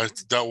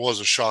 that was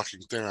a shocking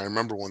thing. I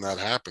remember when that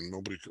happened.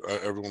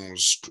 Everyone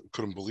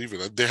couldn't believe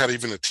it. They had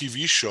even a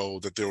TV show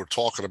that they were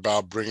talking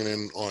about bringing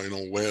in.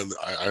 Where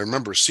I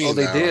remember seeing. Oh,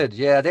 they did.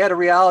 Yeah, they had a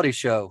reality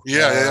show.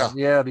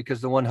 Yeah.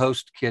 Because the one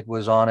host kid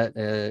was on it.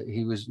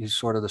 He's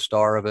sort of the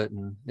star of it,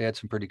 and they had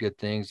some pretty good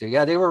things.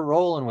 Yeah, they were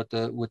rolling with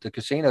the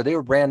casino. They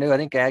were brand new. I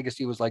think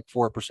Agassi was like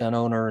 4%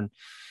 owner, and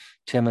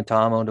Tim and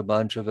Tom owned a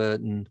bunch of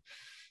it, and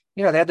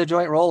they had the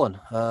joint rolling.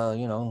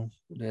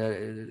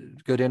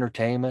 Good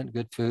entertainment,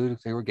 good food.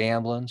 They were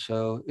gambling,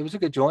 so it was a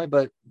good joint.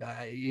 But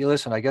you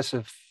listen, I guess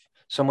if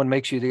someone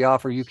makes you the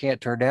offer you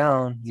can't turn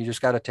down, you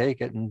just got to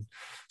take it. And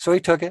so he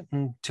took it,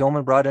 and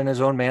Tillman brought in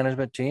his own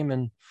management team.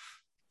 And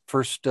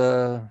first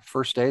day,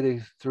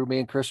 they threw me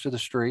and Chris to the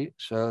street.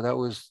 So that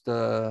was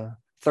the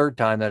third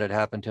time that had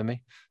happened to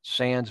me.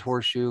 Sands,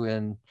 Horseshoe,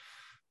 and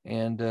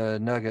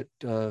Nugget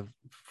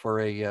for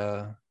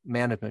a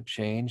management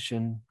change.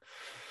 And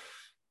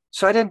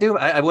so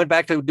I went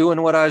back to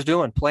doing what I was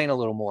doing, playing a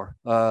little more.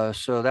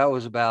 So that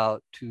was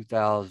about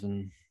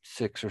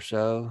 2006 or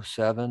so,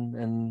 7.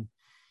 And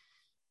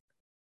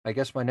I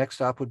guess my next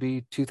stop would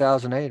be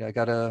 2008. I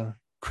got a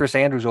Chris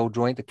Andrews' old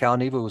joint, the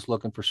Calneva, was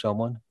looking for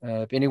someone.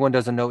 If anyone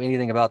doesn't know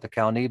anything about the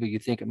Calneva, you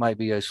think it might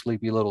be a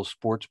sleepy little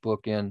sports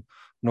book in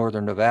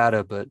northern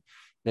Nevada, but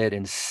they had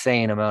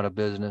insane amount of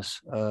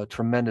business,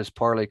 tremendous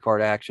parlay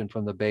card action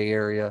from the Bay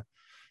Area.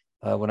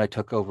 When I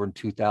took over in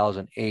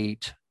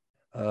 2008,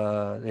 they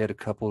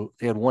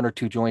had one or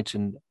two joints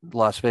in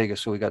Las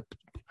Vegas. So we got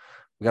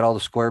all the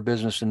square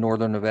business in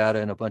northern Nevada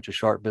and a bunch of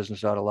sharp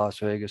business out of Las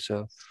Vegas.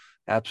 So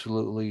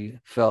absolutely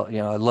felt,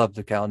 I love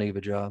the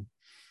Calneva job.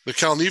 The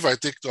Calneva, I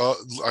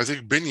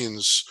think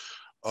Binion's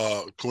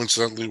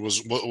coincidentally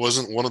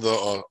wasn't one of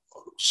the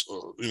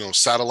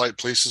satellite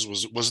places.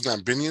 Wasn't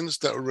that Binion's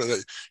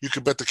that you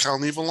could bet the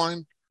Calneva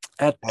line?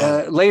 At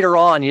later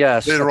on,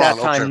 yes. Later at that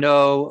on, time, okay.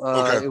 no.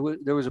 Okay.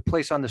 There was a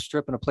place on the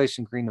Strip and a place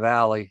in Green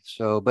Valley.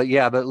 So, but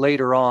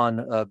later on,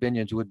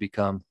 Binion's would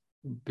become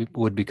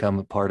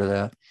a part of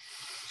that.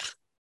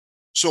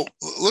 So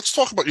let's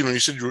talk about, you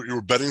said you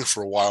were betting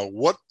for a while.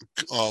 What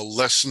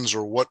lessons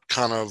or what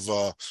kind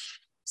of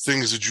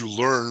things did you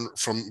learn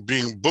from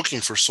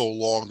booking for so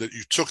long that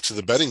you took to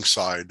the betting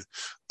side?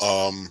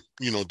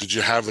 Did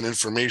you have an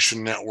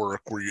information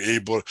network? Were you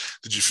able,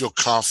 did you feel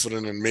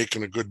confident in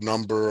making a good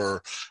number,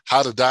 or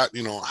how did that,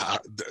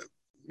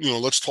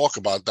 let's talk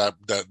about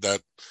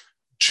that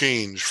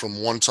change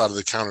from one side of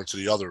the counter to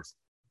the other.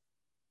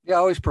 Yeah, I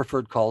always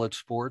preferred college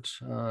sports.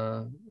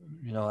 I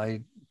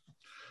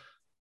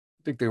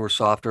think they were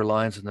softer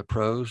lines than the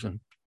pros, and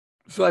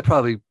so I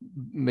probably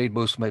made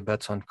most of my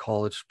bets on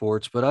college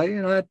sports. But I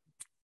had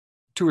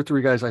two or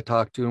three guys I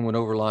talked to and went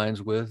over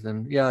lines with,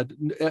 and yeah,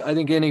 I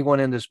think anyone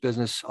in this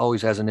business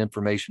always has an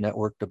information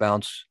network to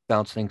bounce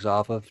things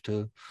off of,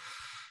 to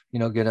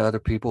get other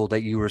people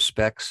that you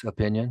respect's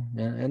opinion,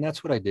 and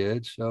that's what I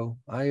did. So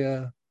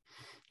I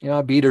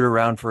beat it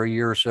around for a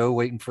year or so,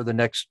 waiting for the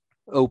next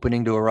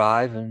opening to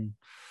arrive, and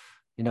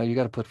you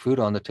got to put food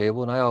on the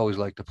table, and I always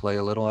like to play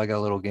a little. I got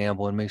a little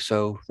gamble in me,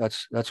 so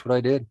that's what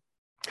I did.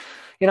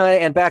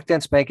 And back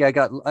then,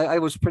 Spanky, I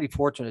was pretty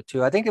fortunate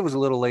too. I think it was a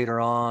little later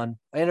on.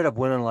 I ended up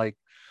winning like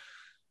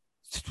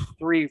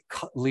 3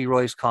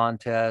 Leroy's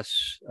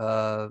contests.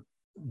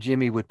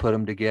 Jimmy would put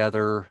them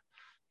together.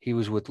 He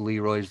was with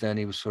Leroy's then.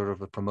 He was sort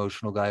of a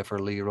promotional guy for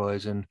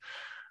Leroy's, and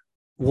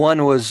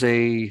one was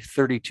a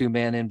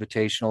 32-man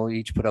invitational.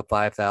 Each put up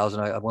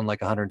 5,000. I won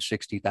like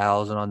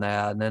 160,000 on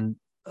that, and then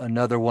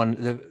another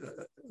one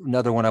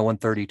I won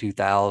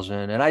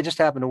 32,000, and I just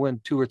happened to win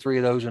 2 or 3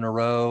 of those in a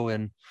row.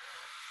 And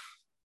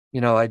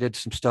I did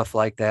some stuff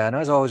like that, and I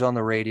was always on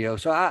the radio,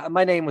 so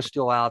my name was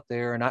still out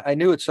there, and I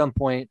knew at some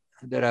point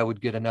that I would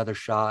get another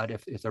shot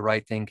if the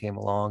right thing came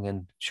along.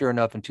 And sure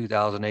enough, in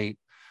 2008,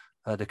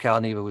 the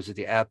Calneva was at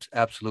the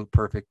absolute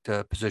perfect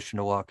position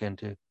to walk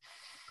into.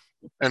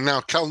 And now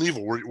Calneva,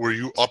 were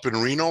you up in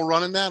Reno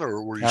running that,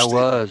 or were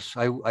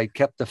you? I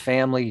kept the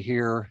family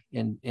here,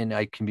 and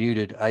I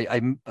commuted.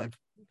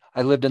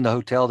 I lived in the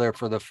hotel there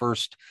for the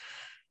first.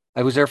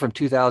 I was there from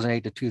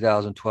 2008 to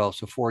 2012,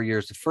 so 4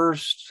 years. The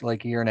first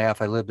year and a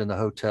half, I lived in the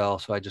hotel,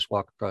 so I just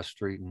walk across the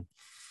street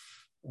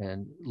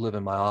and live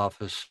in my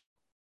office.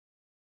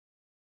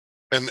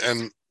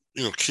 And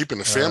keeping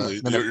the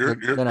family.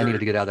 Then I needed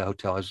to get out of the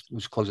hotel. I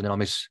was closing in on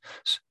me.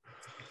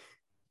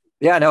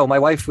 Yeah, no, my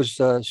wife was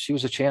she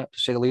was a champ, to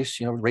say the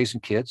least. Raising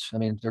kids. I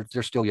mean,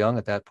 they're still young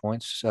at that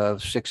point,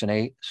 6 and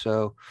 8.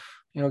 So,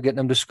 getting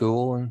them to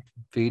school and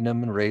feeding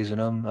them and raising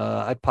them.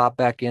 I'd pop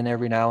back in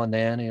every now and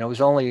then. It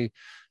was only,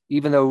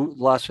 even though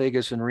Las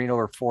Vegas and Reno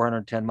are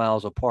 410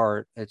 miles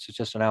apart, it's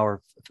just an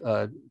hour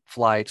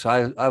flight.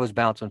 So I was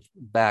bouncing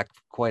back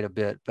quite a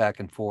bit, back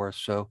and forth.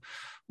 So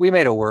we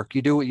made it work.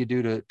 You do what you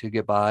do to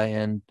get by,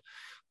 and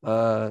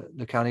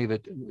the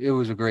Calneva, it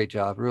was a great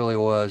job. It really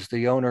was.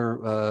 The owner,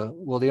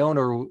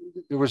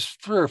 there was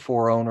 3 or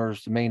 4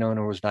 owners. The main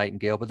owner was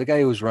Nightingale, but the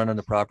guy who was running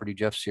the property,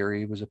 Jeff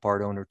Seary, was a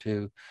part owner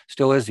too.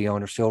 Still is the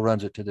owner, still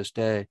runs it to this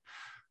day.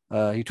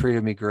 He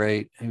treated me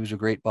great. He was a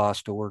great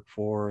boss to work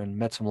for, and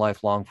met some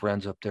lifelong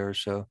friends up there.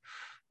 So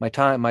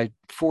my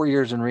 4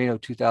 years in Reno,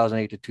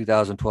 2008 to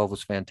 2012,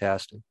 was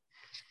fantastic.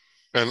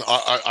 And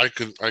I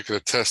could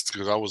attest,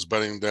 because I was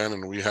betting then,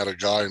 and we had a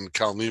guy in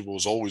Calneva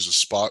was always a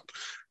spot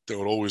that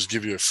would always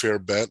give you a fair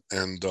bet,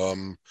 and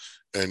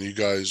you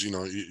guys,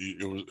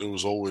 it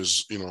was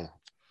always,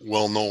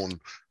 well known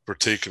for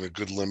taking a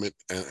good limit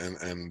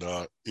and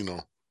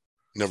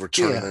never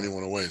turning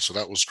anyone away. So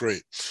that was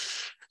great.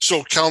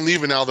 So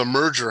Calneva, now the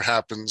merger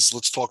happens.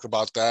 Let's talk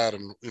about that.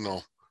 And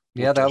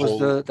yeah, that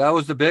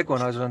was the big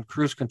one. I was on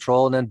cruise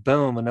control, and then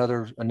boom,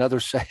 another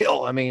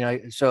sale. I mean,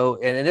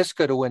 and this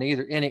could have went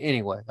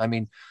anyway. I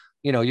mean,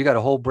 you got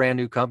a whole brand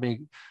new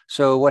company.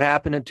 So what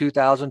happened in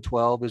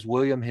 2012 is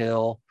William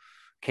Hill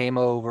came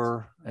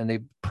over, and they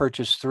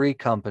purchased 3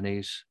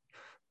 companies: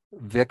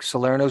 Vic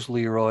Salerno's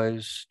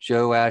Leroy's,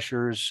 Joe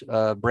Asher's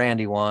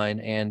Brandywine,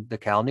 and the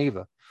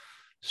Calneva.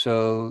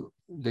 So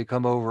they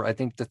come over. I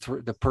think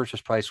the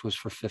purchase price was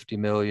for $50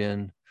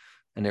 million,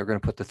 and they're going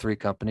to put the 3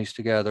 companies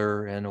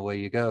together, and away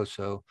you go.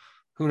 So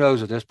who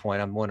knows at this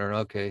point? I'm wondering,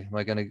 okay, am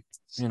I going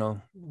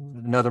to,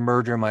 another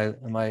merger? Am I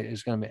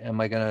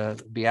going to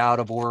be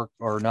out of work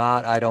or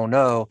not? I don't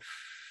know.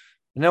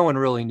 No one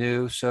really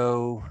knew.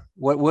 So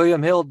what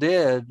William Hill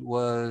did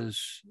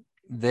was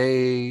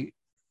they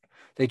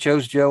they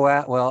chose Joe.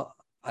 Well,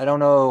 I don't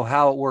know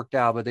how it worked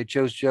out, but they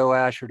chose Joe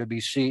Asher to be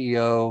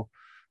CEO,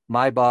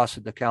 my boss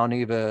at the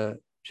Calneva,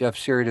 Jeff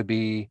Seary, to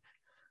be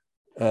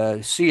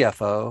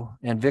CFO,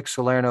 and Vic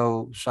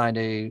Salerno signed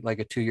a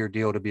 2-year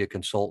deal to be a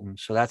consultant.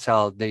 So that's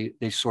how they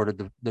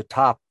sorted the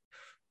top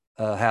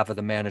half of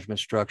the management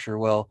structure.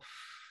 Well,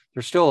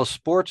 there's still a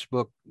sports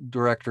book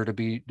director to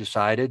be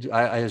decided.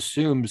 I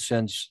assumed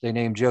since they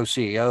named Joe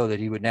CEO that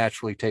he would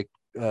naturally take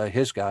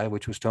his guy,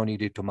 which was Tony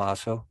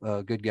DiTomaso,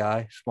 a good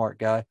guy, smart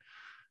guy.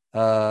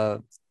 Uh,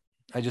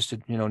 I just,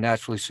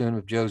 naturally assumed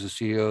if Joe's the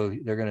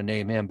CEO, they're going to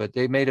name him. But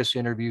they made us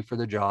interview for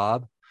the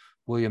job.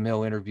 William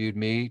Hill interviewed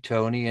me,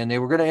 Tony, and they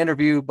were going to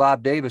interview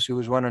Bob Davis, who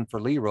was running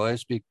for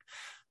Leroy's.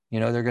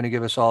 They're going to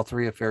give us all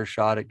three a fair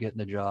shot at getting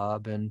the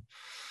job. And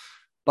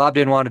Bob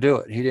didn't want to do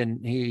it. He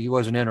didn't. He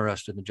wasn't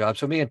interested in the job.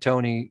 So me and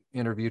Tony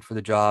interviewed for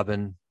the job,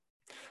 and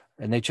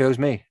they chose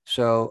me.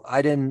 So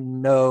I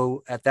didn't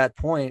know at that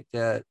point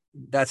that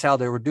that's how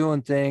they were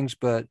doing things,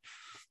 but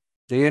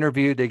they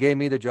interviewed, they gave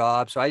me the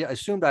job. So I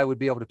assumed I would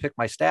be able to pick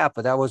my staff,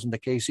 but that wasn't the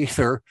case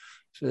either.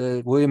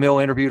 So William Hill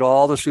interviewed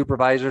all the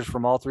supervisors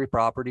from all three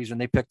properties,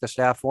 and they picked the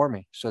staff for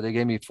me. So they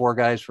gave me 4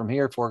 guys from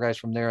here, 4 guys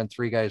from there, and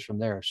 3 guys from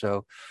there. So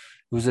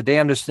it was the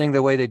damnedest thing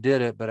the way they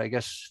did it, but I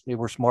guess they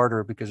were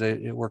smarter because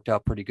it worked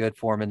out pretty good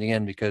for them in the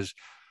end, because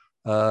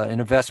an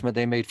investment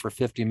they made for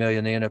 50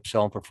 million, they ended up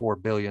selling for 4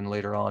 billion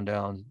later on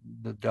down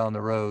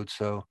the road.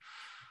 So,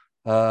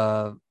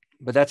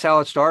 but that's how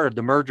it started,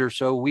 the merger.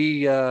 So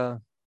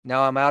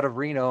now I'm out of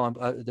Reno.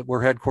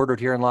 We're headquartered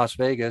here in Las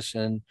Vegas,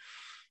 and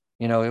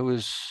it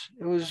was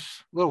a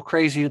little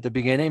crazy at the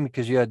beginning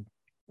because you had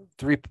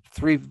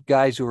three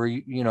guys who were,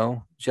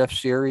 Jeff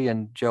Seary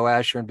and Joe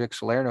Asher and Vic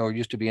Salerno, who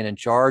used to being in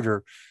charge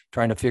or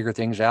trying to figure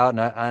things out.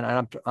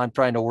 And I'm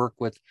trying to work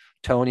with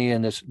Tony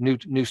and this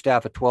new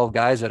staff of 12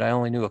 guys that I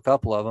only knew a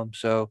couple of them.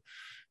 So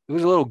it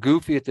was a little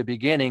goofy at the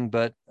beginning,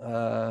 but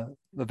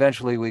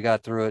eventually we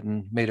got through it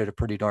and made it a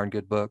pretty darn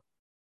good book.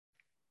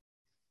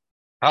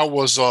 How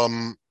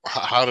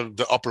did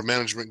the upper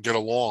management get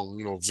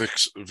along?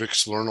 Vic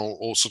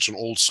Salerno, such an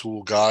old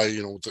school guy,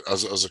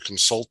 as a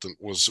consultant,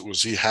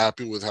 was he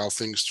happy with how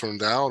things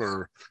turned out,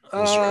 or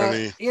was there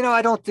any?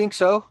 I don't think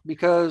so,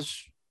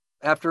 because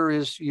after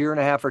his year and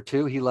a half or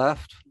 2, he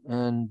left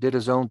and did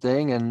his own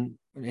thing. And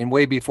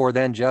way before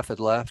then, Jeff had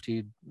left.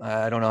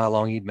 I don't know how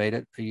long he'd made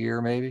it, a year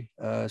maybe.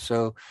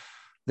 So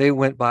they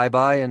went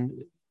bye-bye,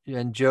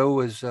 and Joe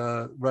was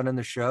running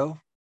the show.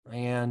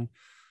 And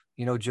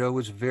Joe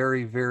was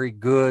very, very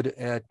good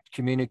at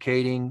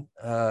communicating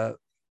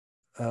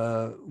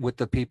with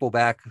the people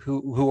back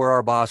who are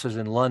our bosses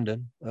in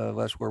London.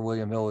 That's where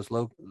William Hill is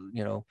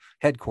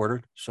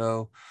headquartered.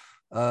 So,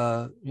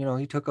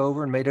 he took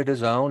over and made it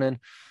his own. And,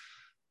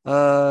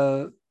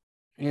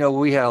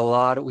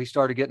 we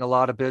started getting a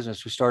lot of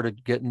business. We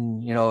started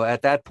getting,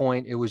 at that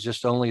point, it was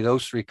just only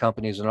those 3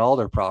 companies and all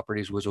their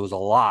properties, which was a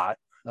lot.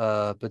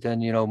 But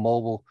then,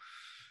 mobile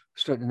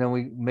started, and then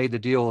we made the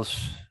deals,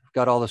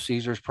 got all the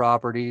Caesars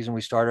properties, and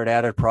we started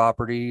added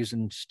properties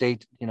and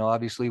state,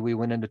 obviously we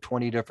went into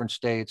 20 different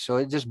states. So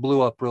it just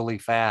blew up really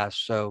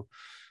fast. So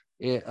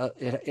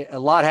a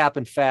lot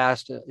happened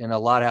fast, and a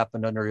lot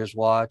happened under his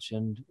watch.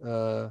 And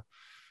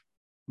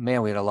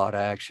man, we had a lot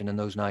of action in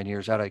those 9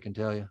 years, that I can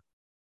tell you.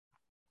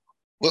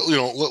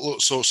 Well,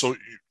 so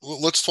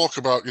let's talk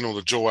about,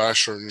 the Joe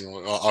Asher,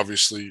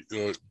 obviously,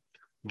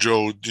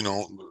 Joe,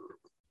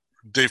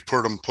 Dave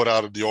Purdom put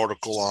out the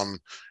article on,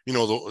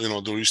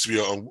 there used to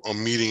be a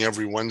meeting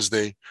every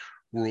Wednesday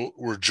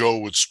where Joe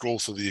would scroll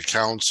through the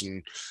accounts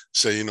and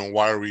say,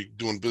 why are we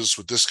doing business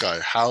with this guy?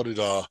 How did,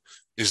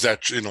 is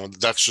that,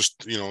 that's just,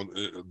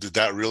 did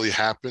that really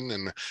happen?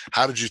 And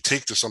how did you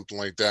take to something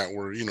like that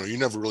where, you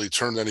never really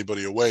turned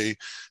anybody away,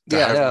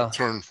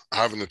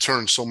 having to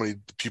turn so many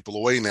people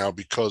away now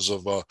because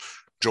of,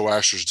 Joe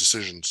Asher's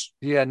decisions?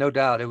 Yeah, no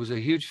doubt. It was a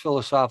huge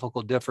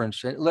philosophical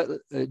difference.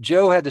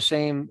 Joe had the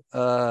same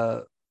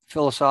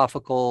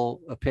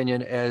philosophical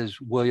opinion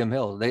as William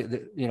Hill.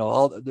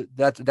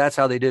 That's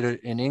how they did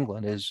it in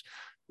England. Is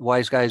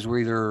wise guys were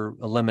either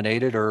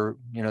eliminated or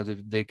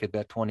they could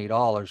bet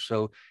 $20.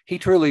 So he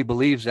truly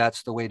believes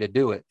that's the way to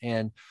do it.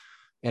 And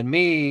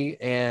me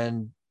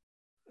and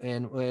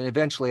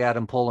eventually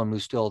Adam Pullum,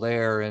 who's still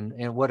there,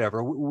 and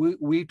whatever,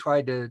 we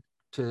tried to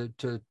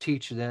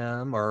teach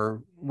them,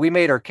 or we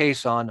made our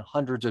case on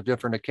hundreds of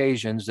different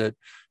occasions that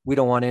we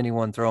don't want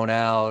anyone thrown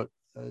out,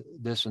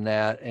 this and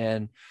that.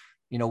 And,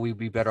 we'd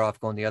be better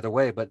off going the other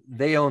way, but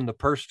they owned the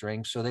purse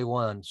string. So they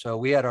won. So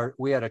we had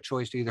a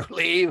choice to either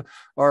leave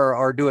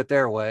or do it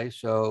their way.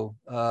 So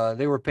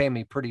they were paying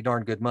me pretty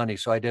darn good money.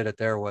 So I did it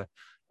their way.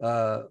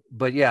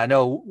 But yeah,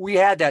 no, we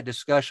had that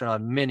discussion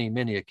on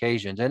many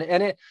occasions,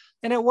 and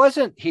it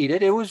wasn't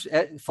heated. It was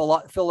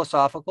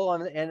philosophical,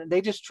 and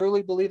they just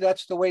truly believe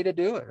that's the way to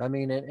do it. I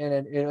mean,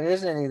 it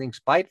isn't anything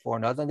spiteful or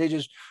nothing. They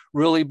just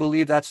really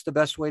believe that's the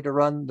best way to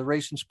run the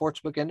race and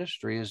sportsbook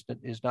industry is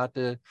not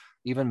to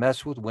even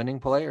mess with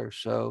winning players.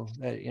 So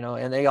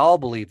and they all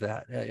believe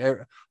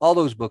that. All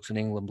those books in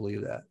England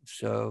believe that.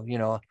 So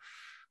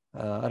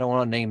I don't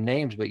want to name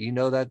names, but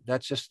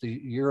that's just the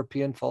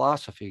European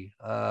philosophy.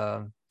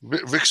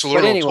 Vic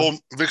Anyway,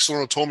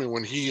 Salerno told me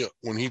when he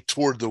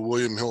toured the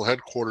William Hill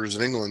headquarters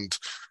in England,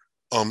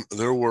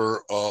 there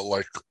were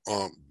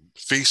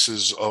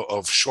faces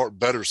of sharp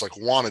bettors, like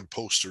wanted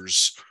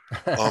posters,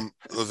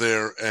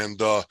 there,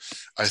 and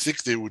I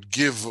think they would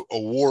give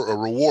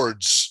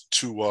rewards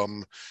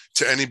to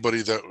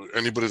anybody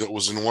that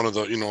was in one of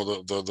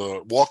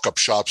the walk up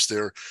shops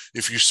there.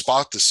 If you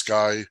spot this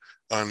guy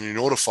and you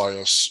notify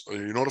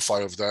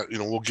of that,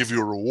 we'll give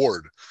you a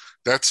reward.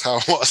 That's how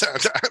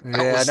that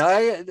yeah, was. no,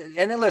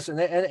 and then listen,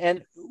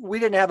 and we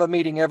didn't have a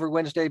meeting every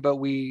Wednesday, but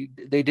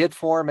they did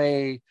form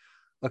a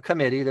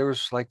committee. There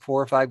was like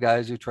 4 or 5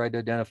 guys who tried to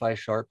identify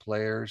sharp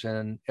players,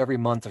 and every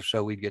month or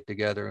so we'd get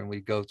together and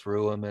we'd go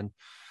through them, and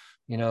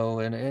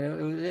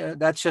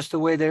that's just the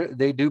way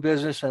they do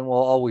business, and will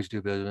always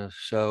do business.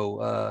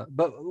 So,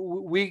 but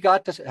we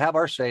got to have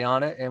our say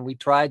on it, and we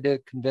tried to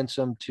convince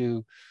them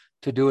to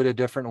do it a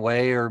different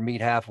way or meet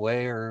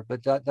halfway,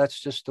 but that's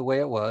just the way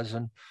it was.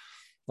 And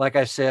like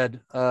I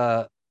said,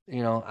 I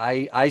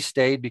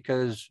stayed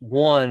because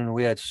one,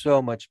 we had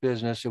so much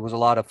business. It was a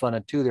lot of fun.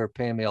 And two, they were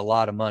paying me a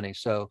lot of money.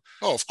 So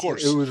Oh, of it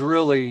course. was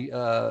really,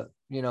 I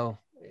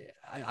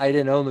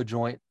didn't own the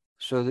joint.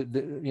 So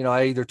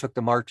I either took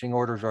the marching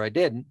orders or I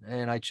didn't,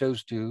 and I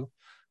chose to.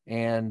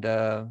 And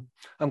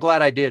I'm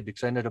glad I did,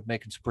 because I ended up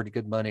making some pretty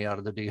good money out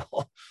of the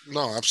deal.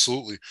 No,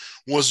 absolutely.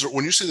 Was there,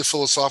 when you say the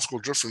philosophical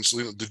difference,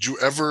 did you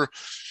ever,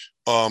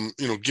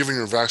 given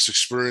your vast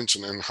experience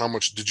and how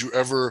much did you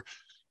ever,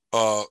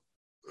 uh,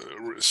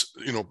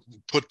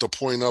 put the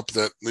point up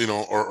that,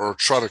 or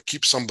try to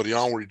keep somebody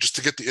on where you just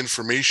to get the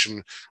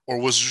information, or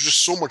was there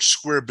just so much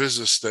square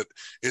business that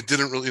it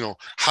didn't really,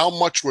 how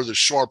much were the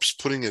sharps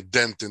putting a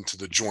dent into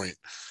the joint?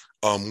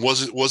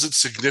 Was it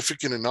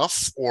significant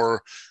enough,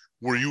 or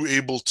were you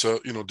able to,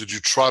 did you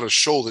try to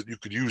show that you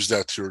could use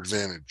that to your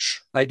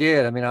advantage? I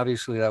did. I mean,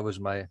 obviously that was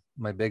my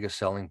biggest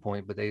selling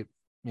point, but they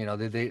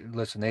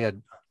listen, they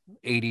had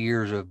 80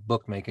 years of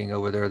bookmaking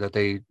over there that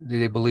they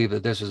believe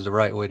that this is the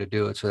right way to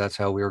do it. So that's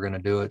how we were going to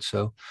do it.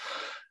 So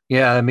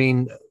yeah, I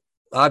mean,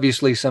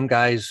 obviously some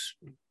guys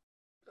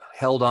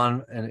held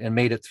on and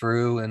made it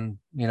through, and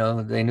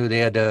they knew they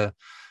had to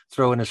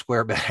throw in a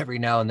square bet every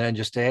now and then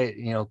just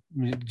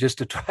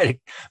to try to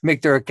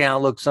make their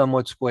account look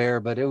somewhat square.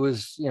 But it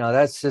was,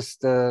 that's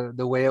just the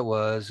way it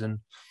was. And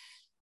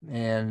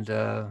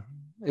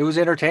it was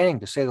entertaining,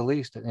 to say the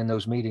least, in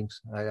those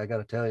meetings. I got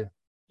to tell you.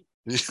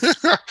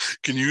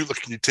 Can you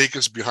take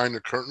us behind the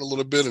curtain a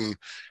little bit and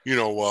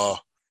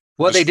Well,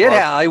 they did describe?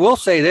 have. I will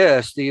say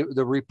this: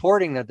 the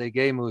reporting that they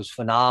gave me was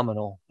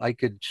phenomenal. I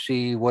could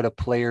see what a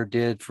player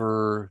did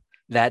for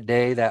that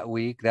day, that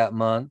week, that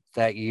month,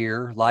 that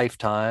year,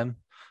 lifetime.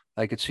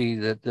 I could see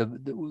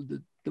that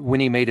when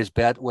he made his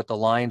bet, what the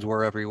lines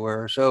were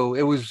everywhere. So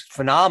it was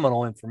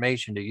phenomenal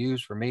information to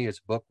use for me as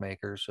a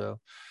bookmaker. So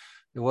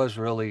it was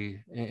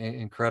really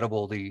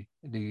incredible.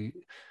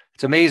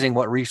 It's amazing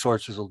what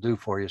resources will do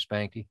for you,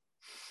 Spanky.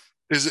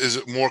 Is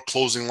it more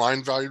closing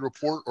line value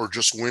report or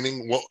just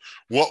winning? What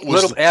was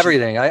Little the key?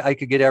 everything. I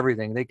could get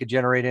everything. They could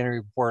generate any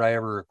report I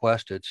ever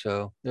requested.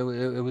 So it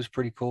was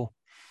pretty cool.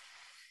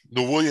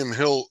 The William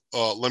Hill,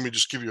 let me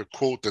just give you a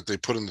quote that they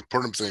put in the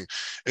Purdom thing.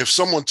 If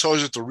someone tells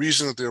you that the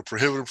reason that they're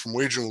prohibited from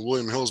wagering with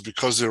William Hill is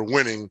because they're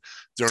winning,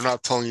 they're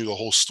not telling you the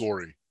whole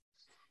story.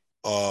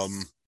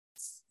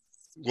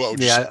 What would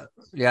you say?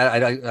 Yeah.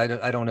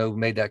 I don't know who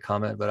made that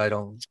comment, but I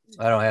don't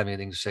have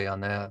anything to say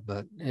on that.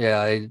 But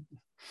yeah,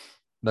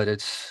 but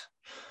it's,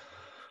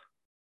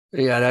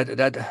 yeah,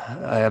 that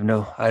I have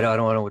no, I don't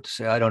know what to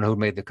say. I don't know who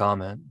made the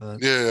comment,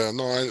 but Yeah,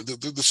 no,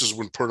 this is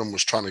when Purdom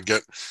was trying to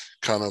get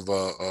kind of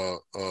a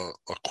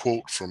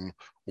quote from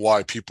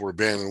why people were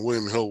banned, and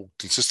William Hill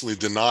consistently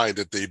denied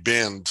that they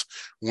banned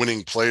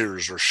winning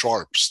players or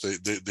sharps.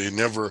 They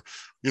never,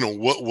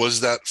 what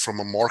was that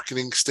from a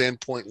marketing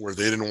standpoint where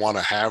they didn't want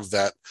to have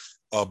that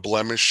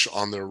blemish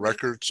on their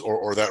records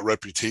or that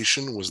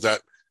reputation? Was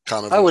that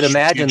kind of I a would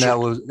imagine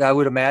strategic?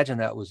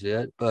 that was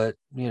it. But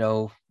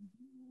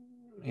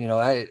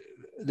I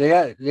they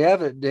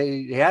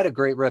had a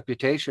great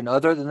reputation.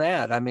 Other than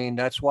that, I mean,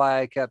 that's why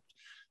I kept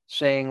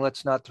saying,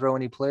 let's not throw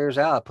any players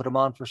out, put them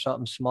on for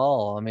something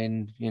small. I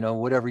mean,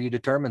 whatever you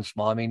determine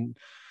small. I mean,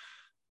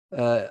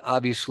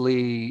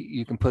 obviously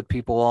you can put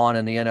people on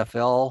in the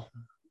NFL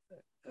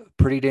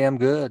pretty damn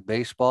good.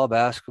 Baseball,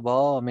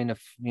 basketball. I mean,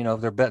 if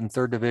they're betting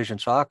third division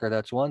soccer,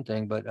 that's one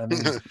thing. But I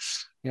mean,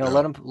 Yeah.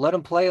 let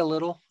them play a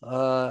little.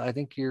 I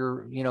think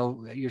you're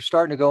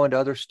starting to go into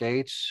other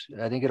states.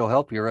 I think it'll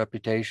help your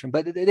reputation.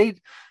 But they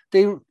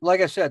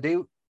like I said,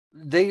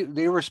 they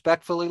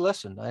respectfully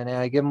listened, and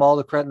I give them all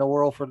the credit in the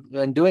world for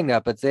and doing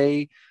that. But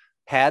they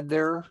had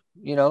their,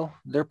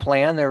 their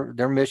plan,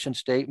 their mission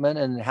statement,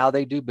 and how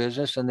they do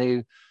business, and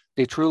they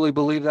truly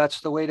believe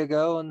that's the way to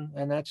go,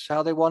 and that's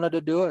how they wanted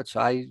to do it. So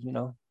I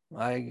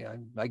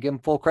give them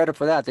full credit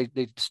for that.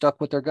 They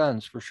stuck with their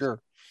guns for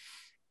sure.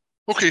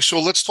 Okay, so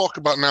let's talk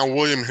about now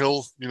William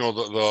Hill. You know,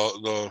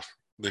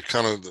 the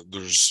kind of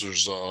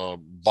there's a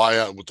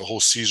buyout with the whole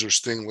Caesars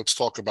thing. Let's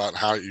talk about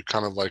how you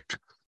kind of like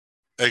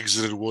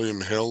exited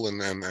William Hill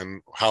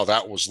and how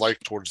that was like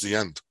towards the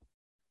end.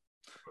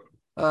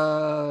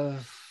 Uh,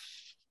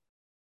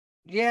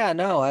 yeah,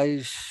 no,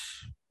 I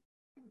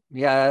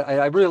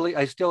really,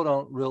 I still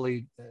don't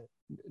really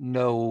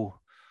know.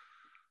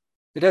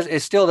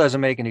 It still doesn't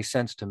make any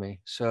sense to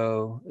me.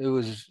 So it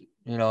was,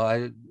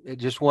 it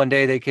just one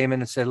day they came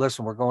in and said,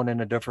 listen, we're going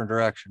in a different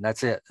direction.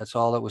 That's it. That's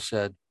all that was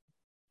said.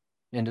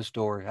 End of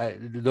story.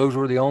 Those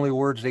were the only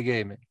words they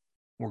gave me.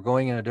 We're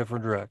going in a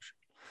different direction.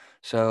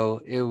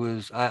 So it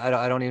was,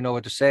 I don't even know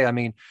what to say. I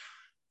mean,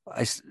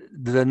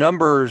 the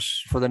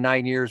numbers for the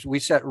 9 years, we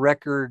set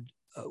record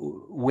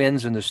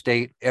wins in the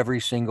state every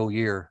single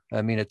year.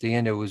 I mean, at the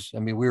end,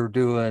 we were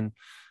doing,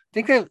 I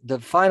think that the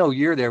final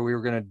year there, we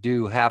were going to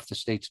do half the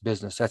state's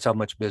business. That's how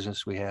much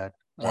business we had.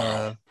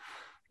 Wow.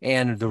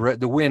 And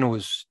the win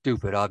was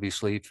stupid.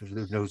 Obviously,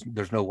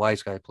 there's no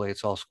wise guy play.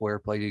 It's all square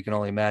play. You can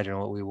only imagine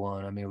what we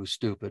won. I mean, it was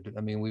stupid.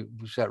 I mean, we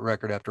set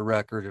record after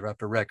record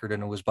after record,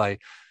 and it was by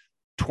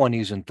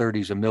 20s and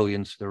 30s of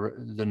millions.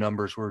 The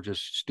numbers were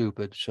just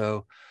stupid.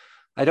 So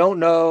I don't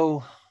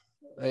know.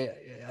 I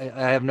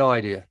have no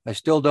idea. I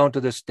still don't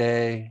to this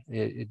day.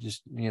 It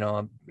just,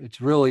 it's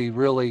really,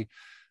 really,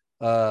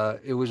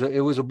 it was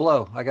a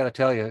blow. I got to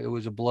tell you, it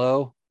was a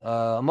blow.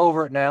 I'm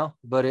over it now,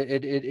 but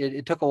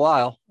it took a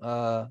while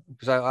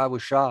because I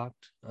was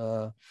shocked.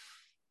 But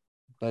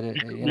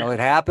it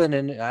happened,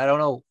 and I don't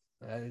know.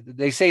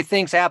 They say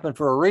things happen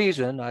for a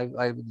reason. I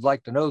would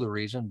like to know the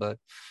reason, but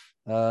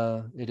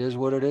it is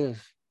what it is.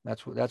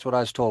 That's what I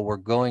was told. We're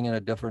going in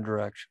a different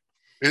direction.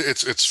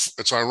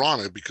 It's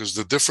ironic because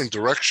the different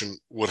direction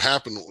would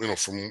happen,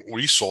 from what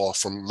we saw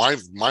from my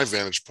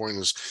vantage point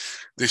is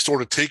they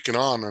started taking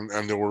on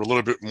and they were a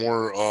little bit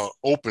more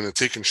open and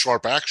taking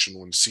sharp action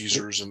when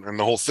Caesars and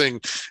the whole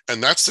thing,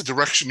 and that's the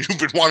direction you've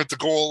been wanting to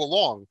go all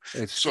along.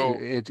 It's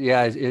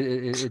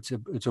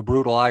a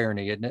brutal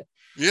irony, isn't it?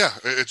 Yeah,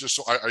 it just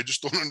I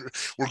just don't.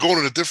 We're going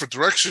in a different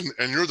direction,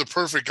 and you're the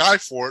perfect guy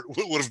for it.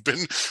 Would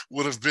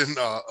have been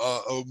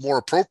more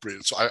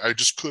appropriate. So I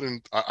just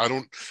couldn't. I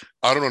don't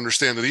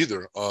understand it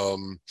either.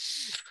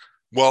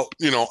 Well,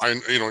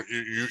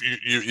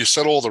 you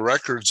set all the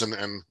records,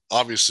 and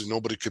obviously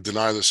nobody could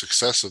deny the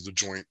success of the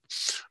joint.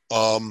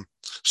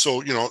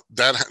 So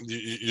that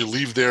you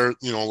leave there,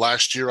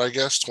 last year, I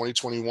guess,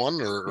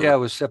 2021 or yeah, it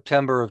was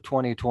September of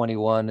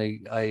 2021.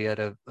 I had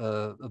a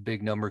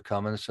big number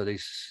coming, so they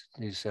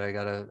said I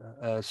got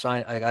to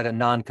sign. I got a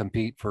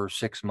non-compete for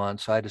 6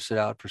 months. I had to sit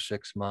out for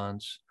 6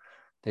 months.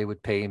 They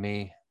would pay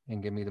me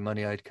and give me the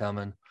money I'd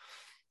coming,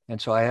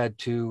 and so I had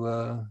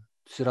to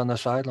sit on the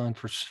sideline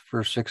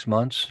for 6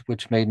 months,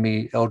 which made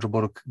me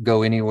eligible to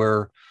go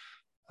anywhere.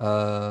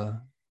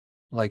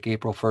 Like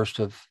April 1st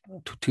of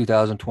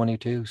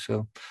 2022.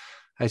 So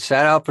I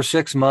sat out for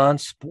 6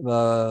 months.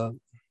 I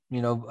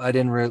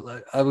didn't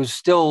really, I was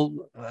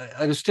still,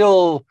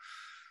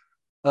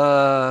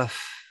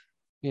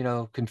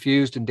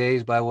 confused and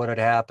dazed by what had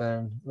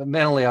happened. But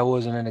mentally, I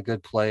wasn't in a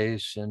good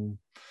place. And,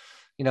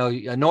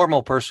 a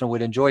normal person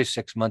would enjoy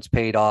 6 months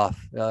paid off.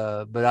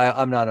 But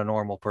I'm not a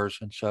normal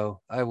person. So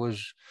I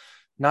was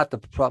not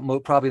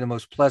probably the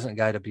most pleasant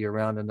guy to be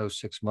around in those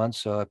 6 months.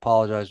 So I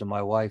apologize to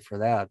my wife for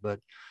that. But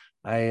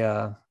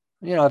I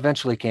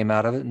eventually came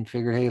out of it and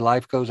figured, hey,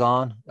 life goes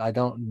on. I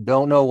don't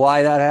know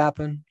why that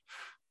happened,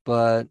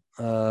 but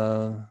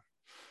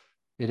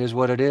it is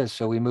what it is.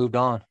 So we moved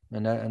on,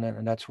 and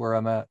that's where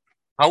I'm at.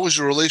 How was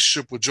your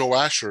relationship with Joe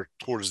Asher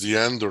towards the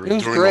end or It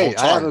was during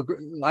the whole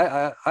great.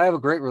 time? I have a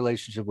great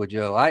relationship with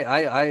Joe.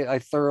 I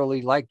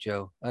thoroughly like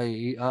Joe.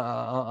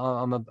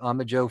 I'm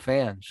a Joe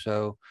fan.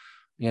 So,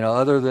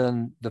 other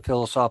than the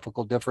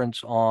philosophical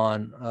difference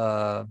on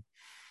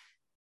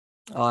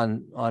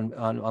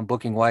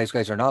booking wise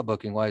guys or not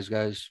booking wise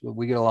guys,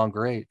 we get along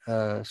great.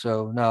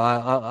 So no,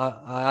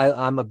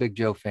 I'm a big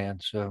Joe fan.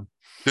 So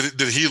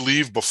Did he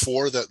leave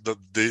before that?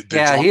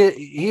 yeah,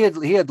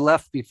 he had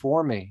left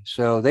before me.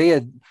 So they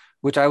had,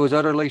 which I was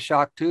utterly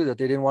shocked too, that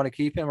they didn't want to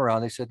keep him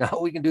around. They said, no,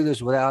 we can do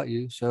this without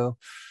you. So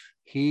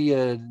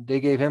they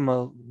gave him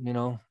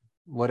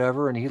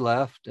whatever, and he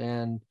left.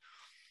 And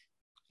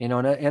we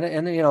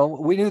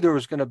knew there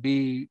was going to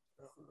be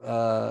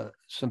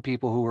some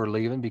people who were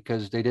leaving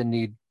because they didn't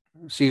need.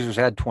 Caesars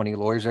had 20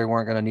 lawyers. They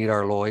weren't going to need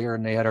our lawyer,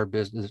 and they had our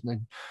business.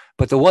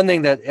 But the one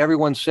thing that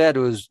everyone said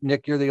was,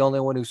 Nick, you're the only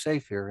one who's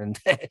safe here.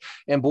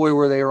 And boy,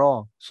 were they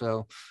wrong.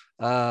 So,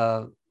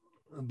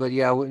 but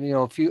yeah, we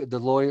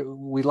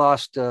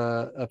lost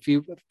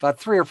about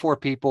 3 or 4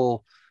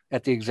 people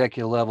at the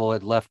executive level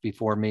had left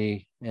before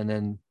me. And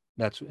then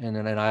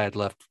I had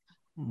left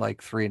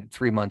like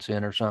three months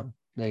in or something.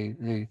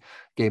 they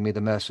gave me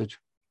the message.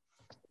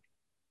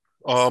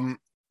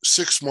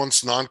 6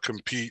 months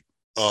non-compete.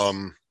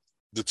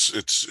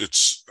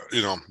 It's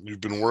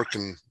you've been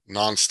working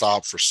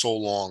nonstop for so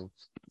long.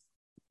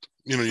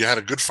 You had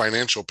a good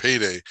financial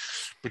payday,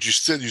 but you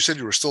said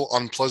you were still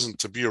unpleasant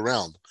to be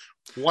around.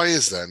 Why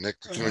is that, Nick?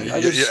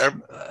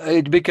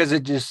 Because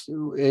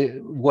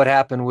what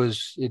happened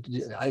was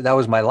that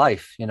was my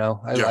life.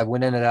 I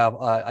went in and out.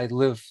 I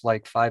lived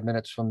like 5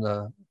 minutes from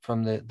the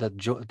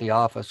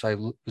office. I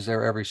was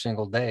there every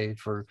single day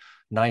for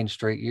 9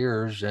 straight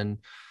years, and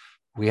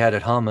we had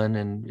it humming.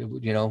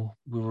 And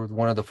we were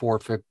one of the 4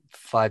 or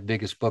 5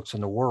 biggest books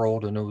in the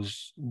world, and it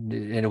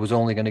was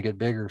only going to get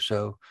bigger.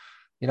 So,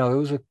 it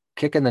was a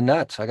kick in the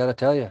nuts. I got to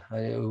tell you,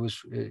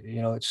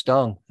 it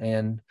stung,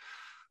 and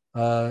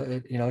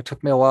it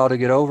took me a while to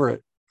get over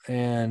it.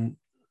 And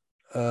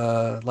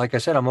like I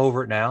said, I'm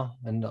over it now,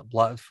 and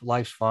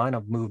life's fine.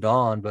 I've moved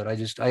on, but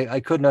I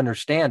couldn't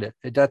understand it.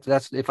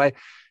 That's if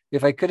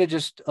I could have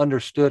just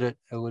understood it,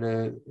 I would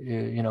have.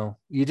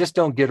 You just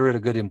don't get rid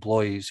of good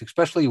employees,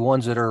 especially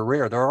ones that are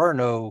rare.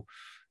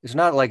 It's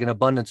not like an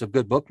abundance of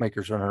good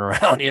bookmakers running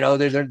around.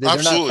 They're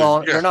not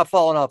falling. Yeah. They're not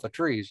falling off of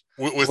trees.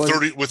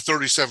 With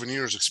 37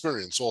 years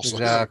experience, also.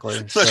 Exactly.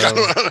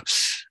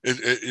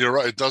 You're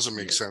right. It doesn't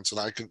make sense,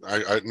 and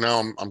I now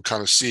I'm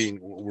kind of seeing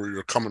where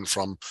you're coming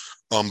from.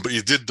 But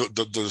you did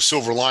the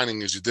silver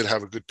lining is you did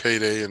have a good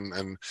payday,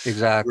 and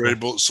exactly. you're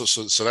able,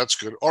 so that's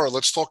good. All right,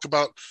 let's talk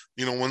about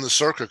when the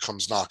Circa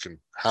comes knocking.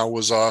 How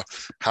did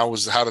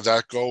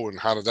that go, and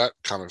how did that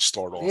kind of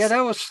start off? Yeah,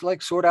 that was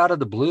like sort of out of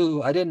the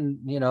blue. I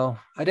didn't know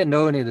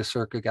any of the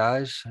Circa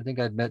guys. I think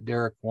I'd met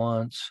Derek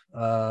once,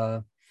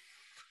 but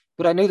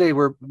I knew they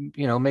were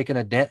making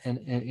a dent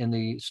in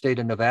the state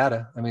of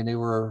Nevada. I mean, they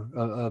were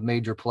a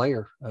major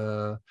player,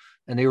 and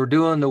they were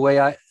doing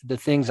the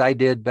things I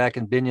did back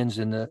in Binion's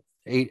in the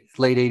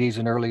late 80s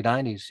and early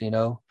 90s.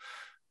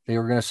 They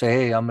were going to say,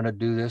 hey, I'm going to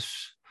do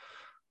this.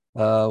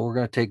 We're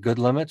going to take good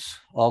limits.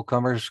 All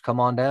comers, come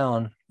on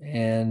down,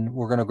 and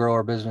we're going to grow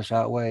our business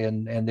that way.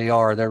 And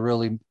they're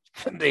really,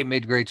 they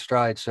made great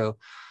strides. So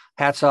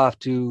hats off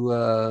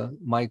to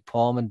Mike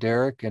Palm and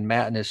Derek and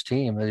Matt and his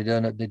team. They've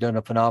done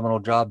a phenomenal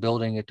job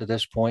building it to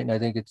this point. And I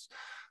think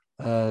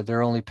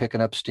they're only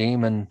picking up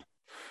steam, and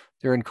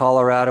they're in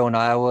Colorado and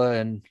Iowa,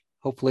 and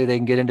hopefully they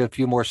can get into a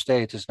few more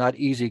states. It's not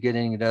easy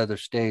getting into other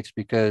states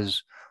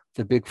because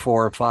the big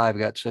 4 or 5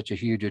 got such a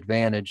huge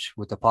advantage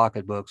with the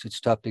pocketbooks. It's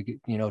tough to get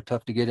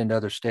into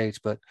other states,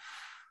 but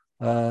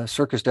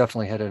Circa's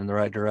definitely headed in the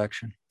right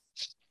direction.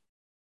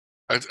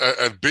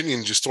 At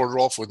Binion, you started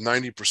off with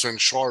 90%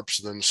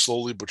 sharps, and then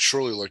slowly but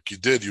surely, like you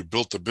did, you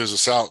built the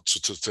business out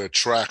to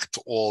attract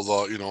all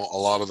the, a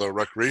lot of the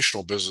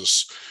recreational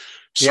business.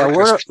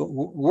 Circus. Yeah,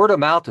 word of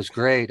mouth is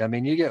great. I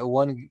mean, you get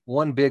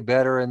one big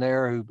bettor in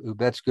there who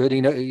bets good.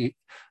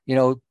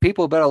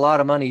 People bet a lot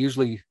of money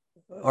usually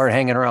aren't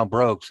hanging around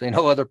broke. So they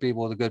know other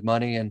people with good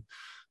money, and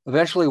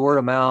eventually word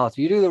of mouth.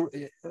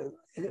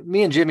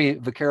 Me and Jimmy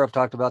Vaccaro have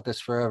talked about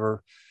this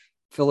forever.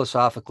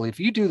 Philosophically, if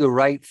you do the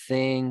right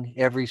thing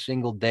every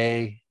single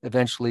day,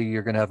 eventually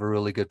you're going to have a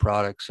really good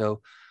product.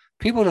 So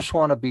people just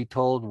want to be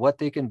told what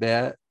they can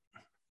bet,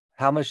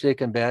 how much they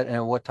can bet, and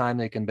at what time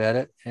they can bet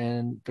it,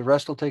 and the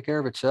rest will take care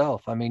of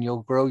itself. I mean,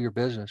 you'll grow your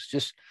business.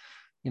 Just,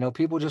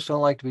 people just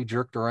don't like to be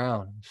jerked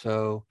around.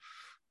 So,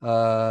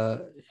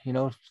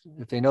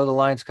 if they know the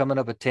line's coming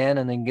up at 10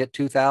 and they can get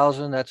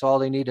 2,000, that's all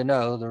they need to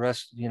know. The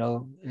rest,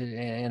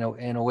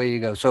 and away you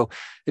go. So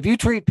if you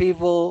treat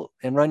people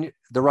and run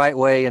the right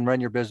way and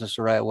run your business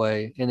the right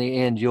way, in the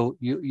end,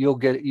 you'll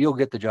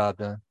get the job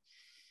done.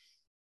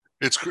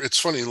 It's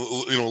funny,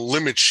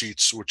 limit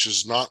sheets, which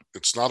is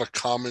it's not a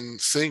common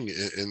thing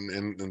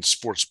in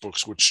sports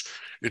books, which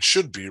it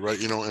should be, right?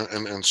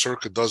 And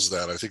Circa does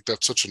that. I think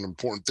that's such an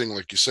important thing.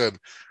 Like you said,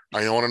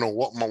 I want to know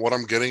what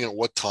I'm getting at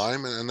what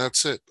time, and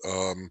that's it.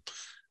 And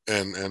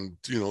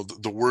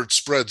the word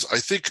spreads. I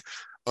think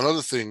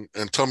another thing,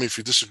 and tell me if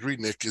you disagree,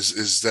 Nick,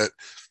 is that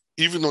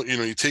even though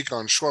you take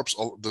on sharps,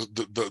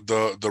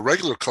 the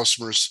regular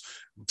customers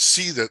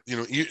see that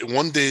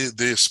one day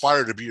they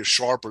aspire to be a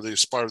sharp, or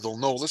they'll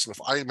know, listen, if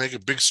I make a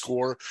big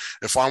score,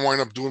 if I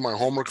wind up doing my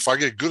homework, if I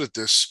get good at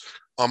this,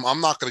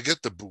 I'm not going to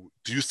get the boot.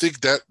 Do you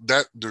think that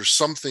there's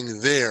something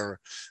there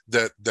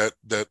that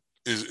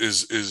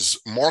is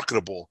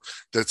marketable?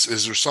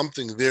 Is there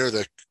something there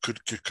that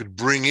could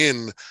bring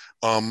in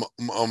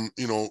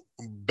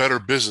better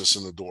business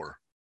in the door?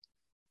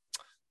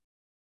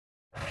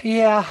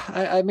 Yeah,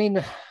 I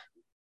mean,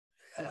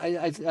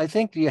 I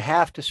think you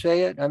have to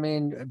say it. I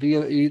mean,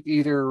 via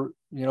either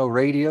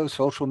radio,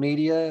 social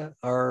media,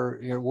 or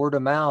your word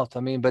of mouth. I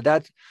mean,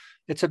 but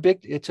it's a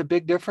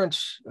big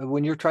difference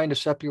when you're trying to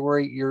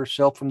separate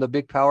yourself from the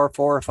big power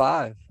 4 or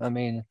 5. I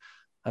mean,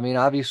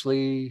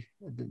 obviously,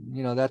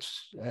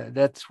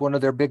 that's one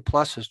of their big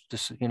pluses,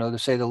 to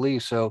say the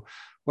least. So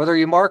whether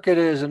you market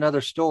it is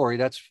another story.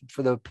 That's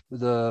for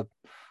the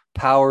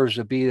powers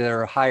to be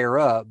there higher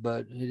up,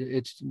 but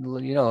it's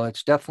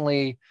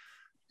definitely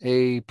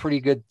a pretty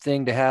good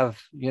thing to have,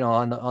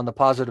 on the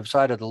positive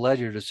side of the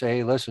ledger to say,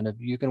 hey, listen, if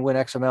you can win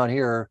X amount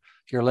here,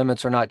 your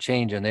limits are not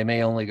changing. They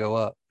may only go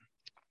up.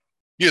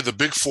 Yeah, the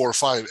big 4 or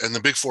 5, and the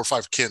big 4 or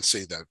 5 can't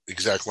say that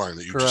exact line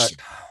that you just said.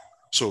 Correct.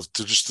 So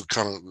to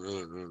kind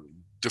of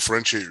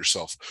differentiate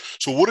yourself.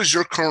 So what is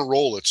your current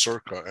role at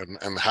Circa,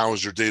 and how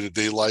is your day to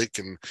day like,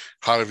 and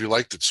how have you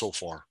liked it so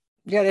far?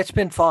 Yeah, it's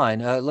been fine.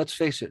 Let's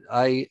face it.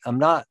 I'm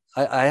not.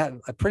 I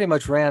pretty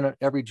much ran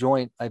every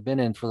joint I've been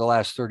in for the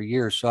last 30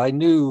 years, so I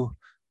knew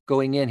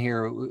going in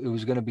here it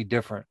was going to be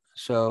different.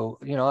 So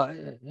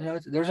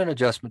there's an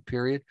adjustment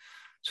period.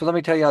 So let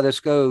me tell you how this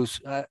goes.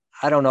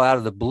 I don't know, out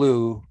of the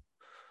blue,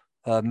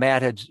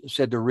 Matt had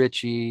said to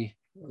Richie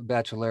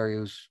Bachelari,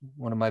 who's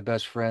one of my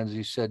best friends,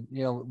 he said,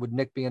 would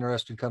Nick be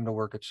interested in coming to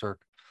work at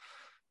Cirque?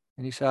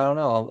 And he said, I don't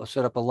know, I'll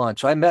set up a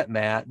lunch. So I met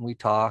Matt and we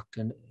talked.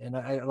 And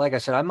like I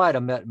said, I might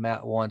have met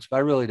Matt once, but I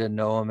really didn't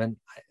know him. And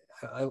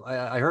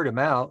I heard him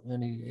out,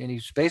 and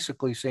he's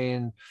basically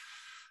saying,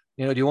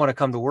 do you want to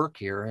come to work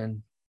here?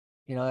 And,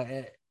 you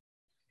know,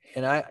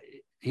 and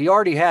he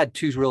already had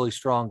two really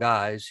strong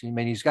guys. I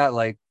mean, he's got,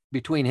 like,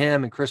 between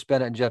him and Chris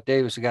Bennett and Jeff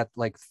Davis, he got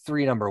like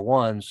 3 number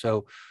ones.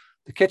 So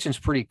the kitchen's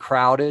pretty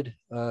crowded.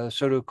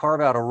 So to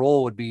carve out a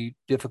role would be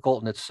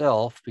difficult in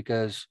itself,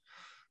 because,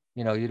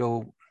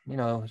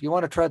 you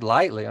want to tread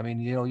lightly. I mean,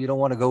 you don't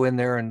want to go in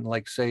there and,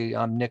 like, say,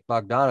 I'm Nick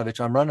Bogdanovich,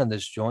 I'm running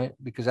this joint,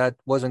 because that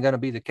wasn't going to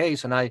be the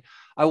case. And I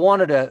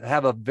wanted to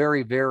have a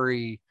very,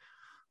 very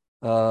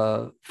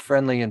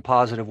friendly and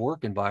positive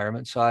work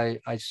environment. So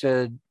I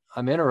said,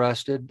 I'm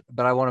interested,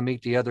 but I want to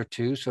meet the other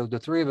two. So the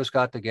 3 of us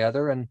got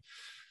together, and,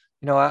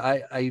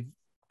 I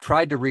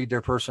tried to read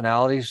their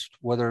personalities,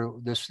 whether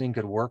this thing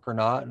could work or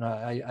not. And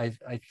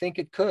I think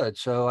it could.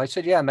 So I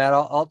said, yeah, Matt,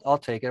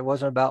 I'll take it. It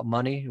wasn't about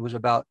money. It was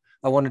about,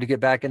 I wanted to get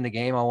back in the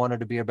game. I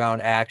wanted to be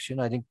about action.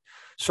 I think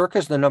Circa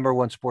is the number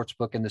 1 sports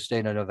book in the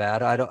state of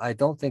Nevada. I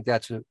don't think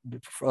that's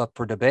up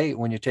for debate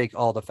when you take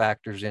all the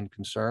factors in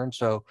concern.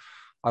 So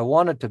I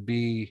wanted to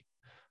be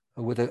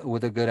with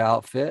a good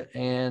outfit,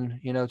 and,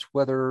 it's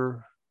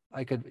whether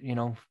I could,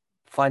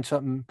 find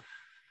something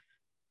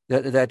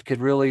that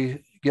could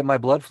really get my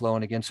blood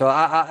flowing again. So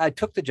I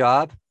took the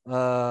job,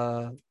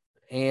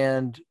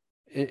 and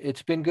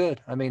it's been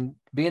good. I mean,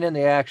 being in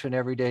the action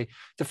every day.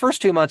 The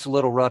first 2 months a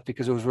little rough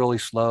because it was really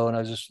slow, and I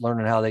was just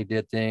learning how they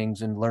did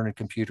things and learning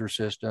computer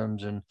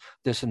systems and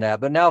this and that.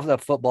 But now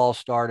that football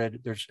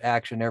started, there's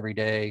action every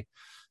day.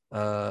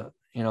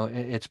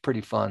 It's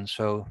pretty fun.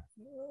 So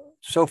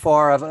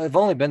far, I've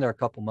only been there a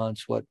couple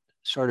months.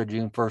 Started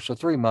June 1st, so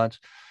 3 months.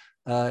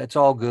 It's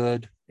all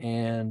good,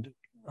 and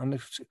I'm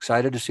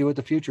excited to see what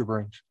the future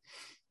brings.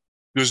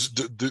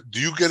 Do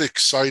you get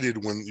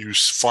excited when you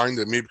find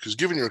that, maybe because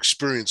given your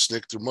experience,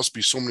 Nick, there must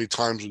be so many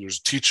times when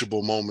there's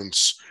teachable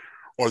moments,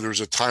 or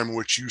there's a time in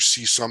which you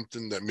see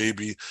something that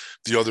maybe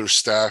the other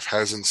staff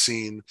hasn't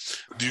seen?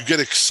 Do you get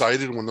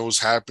excited when those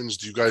happens?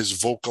 Do you guys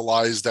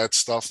vocalize that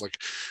stuff?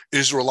 Like,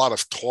 is there a lot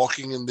of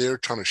talking in there,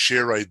 trying to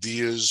share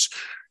ideas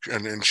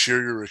and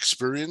share your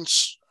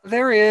experience?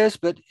 There is,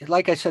 but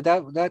like I said,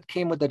 that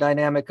came with the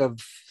dynamic of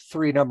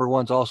 3 number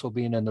ones also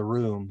being in the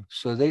room.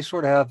 So they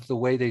sort of have the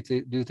way they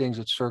do things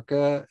at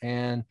Circa.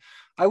 And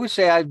I would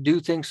say I do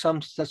think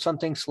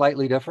something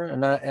slightly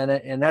different.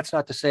 And that's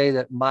not to say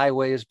that my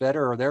way is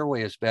better or their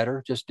way is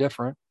better, just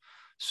different.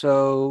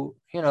 So,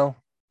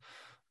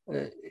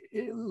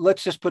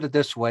 let's just put it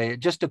this way. It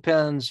just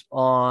depends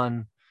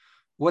on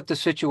what the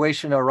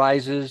situation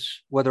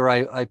arises, whether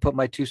I put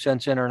my 2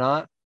 cents in or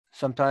not.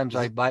 Sometimes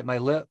I bite my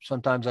lip,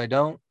 sometimes I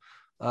don't.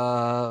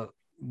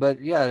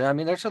 But yeah, I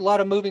mean, there's a lot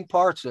of moving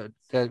parts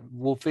that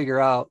we'll figure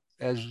out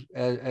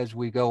as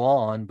we go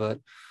on. But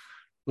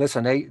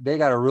listen, they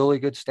got a really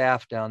good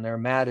staff down there.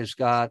 Matt has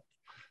got,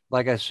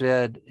 like I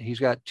said, he's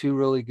got 2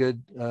 really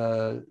good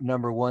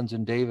number ones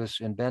in Davis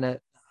and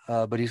Bennett.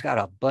 But he's got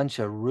a bunch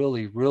of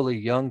really, really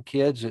young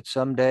kids that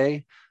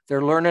someday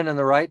they're learning in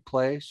the right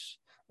place.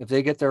 If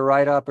they get their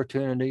right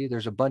opportunity,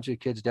 there's a bunch of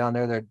kids down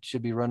there that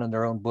should be running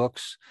their own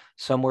books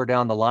somewhere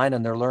down the line,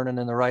 and they're learning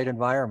in the right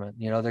environment.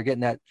 They're getting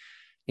that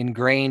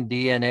ingrained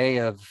DNA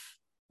of,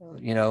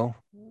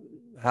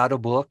 how to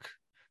book.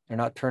 They're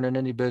not turning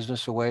any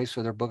business away.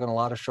 So they're booking a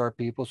lot of sharp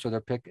people. So they're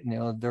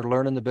picking, they're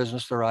learning the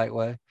business the right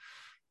way.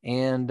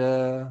 And,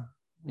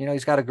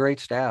 he's got a great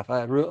staff.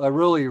 I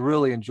really,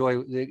 really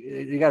enjoy,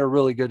 you got a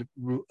really good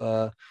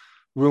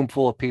room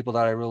full of people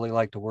that I really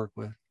like to work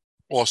with.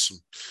 Awesome.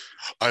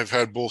 I've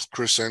had both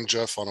Chris and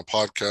Jeff on a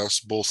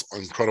podcast, both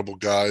incredible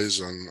guys,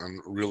 and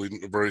really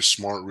very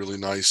smart, really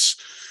nice.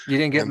 You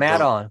didn't get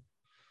Matt on?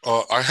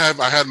 I had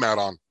Matt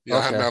on. Yeah,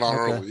 okay, I had Matt on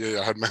okay. early.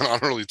 Yeah, I had Matt on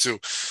early too.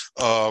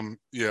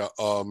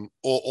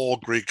 All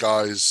great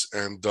guys,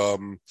 and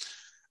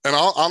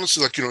I'll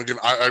honestly, like, again,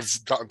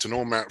 I've gotten to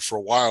know Matt for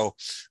a while.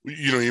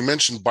 You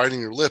mentioned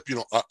biting your lip.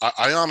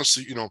 I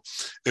honestly,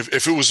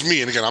 if it was me,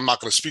 and again, I'm not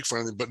going to speak for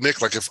anything, but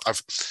Nick, like,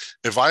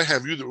 if I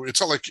have you,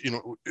 it's not like,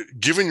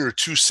 giving your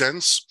 2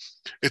 cents.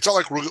 It's not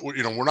like we're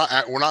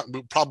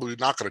probably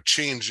not going to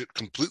change it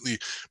completely,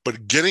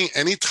 but getting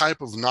any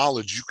type of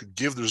knowledge you could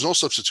give, there's no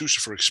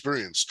substitution for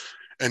experience.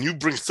 and you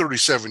bring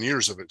 37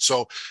 years of it.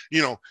 So,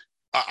 you know,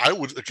 I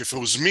would, like, if it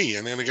was me,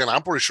 and then again,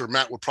 I'm pretty sure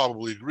Matt would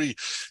probably agree,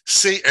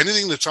 say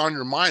anything that's on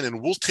your mind and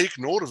we'll take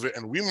note of it.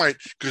 And we might,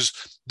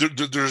 because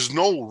there's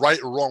no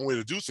right or wrong way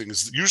to do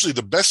things. Usually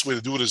the best way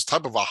to do it is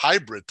type of a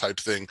hybrid type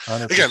thing.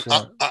 100%. Again,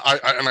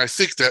 and I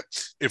think that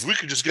if we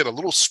could just get a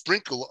little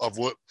sprinkle of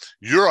what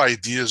your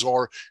ideas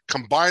are,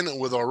 combine it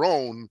with our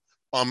own,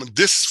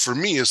 this for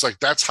me is like,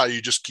 that's how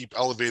you just keep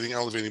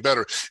elevating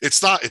better.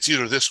 It's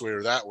either this way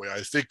or that way.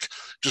 I think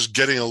just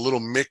getting a little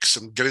mix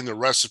and getting the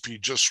recipe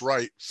just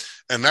right.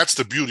 And that's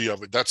the beauty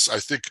of it. I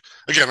think,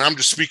 again, I'm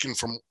just speaking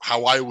from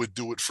how I would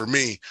do it for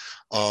me.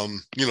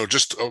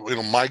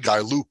 My guy,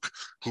 Luke,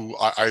 who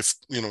I've,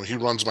 he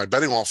runs my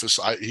betting office.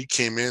 He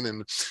came in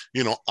and,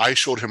 I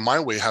showed him my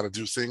way how to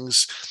do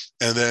things.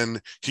 And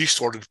then he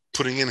started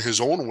putting in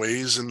his own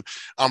ways, and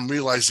I'm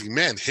realizing,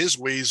 man, his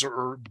ways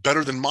are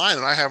better than mine.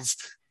 And I have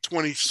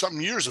 20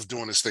 something years of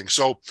doing this thing.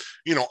 So,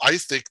 I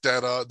think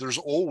that there's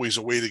always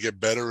a way to get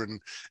better,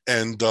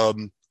 and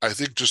I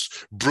think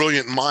just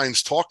brilliant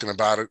minds talking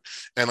about it.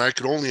 And I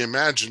could only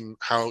imagine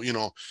how,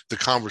 the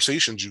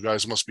conversations you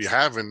guys must be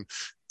having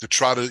to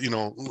try to,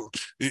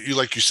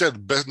 like you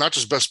said, not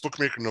just best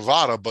bookmaker in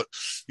Nevada, but,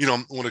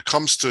 when it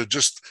comes to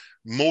just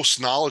most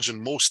knowledge and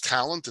most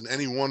talent in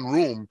any one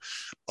room,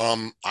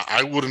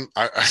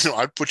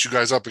 I'd put you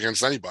guys up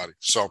against anybody.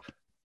 So.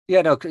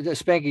 Yeah, no,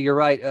 Spanky, you're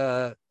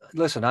right.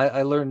 Listen,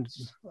 I learned,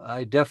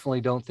 I definitely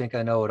don't think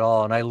I know it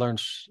all. And I learn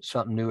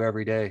something new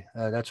every day.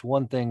 That's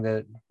one thing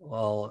that,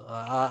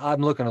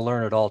 I'm looking to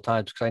learn at all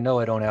times, because I know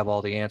I don't have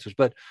all the answers.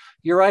 But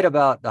you're right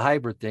about the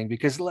hybrid thing,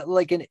 because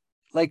like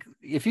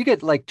if you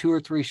get like 2 or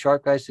 3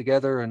 sharp guys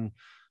together and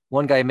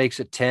one guy makes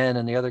it 10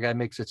 and the other guy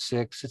makes it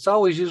 6, it's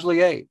always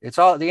usually 8.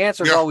 The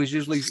answer is always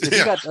usually, if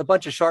you got a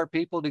bunch of sharp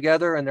people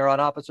together and they're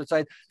on opposite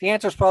sides, the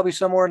answer is probably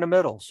somewhere in the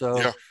middle.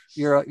 So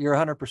you're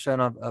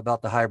 100%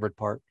 about the hybrid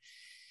part.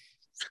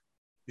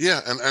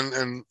 Yeah,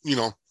 and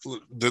the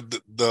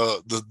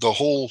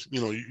whole,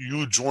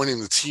 you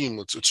joining the team,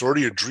 it's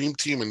already a dream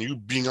team, and you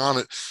being on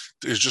it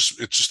is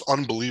just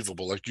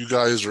unbelievable. Like, you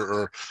guys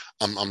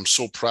I'm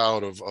so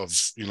proud of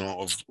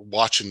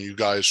watching you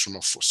guys, from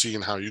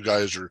seeing how you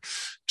guys are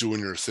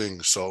doing your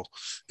thing. So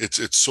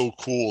it's so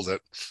cool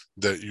that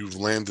you've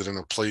landed in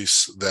a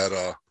place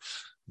that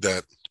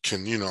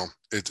can,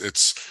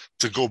 it's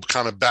to go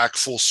kind of back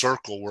full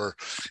circle, where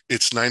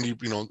it's 90,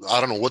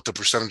 I don't know what the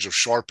percentage of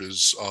sharp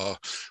is,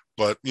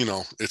 but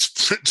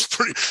it's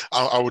pretty,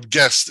 I would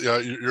guess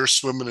you're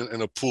swimming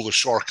in a pool of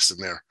sharks in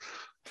there.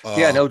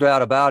 Yeah, no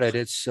doubt about it.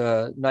 It's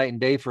night and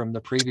day from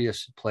the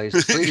previous place.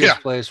 The previous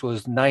place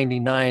was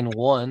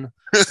 99-1.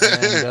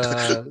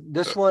 And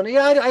this one,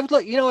 I would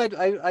like,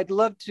 I'd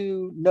love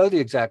to know the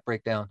exact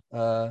breakdown.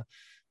 I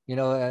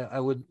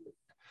would.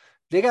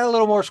 They got a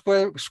little more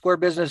square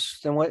business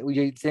than what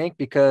you think,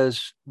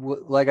 because,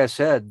 like I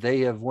said, they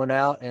have went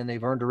out and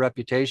they've earned a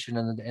reputation,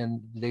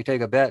 and they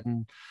take a bet,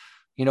 and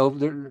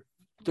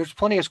there's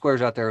plenty of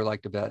squares out there who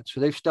like to bet,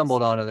 so they've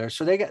stumbled onto there.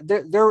 So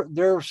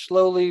they're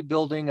slowly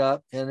building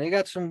up, and they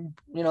got some,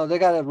 they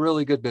got a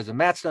really good business.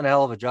 Matt's done a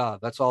hell of a job.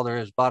 That's all there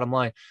is. Bottom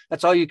line,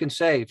 that's all you can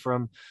say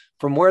from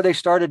where they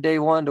started day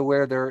one to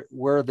where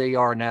they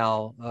are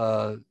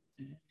now.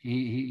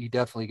 He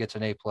definitely gets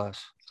an A+.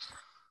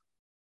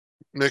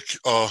 Nick,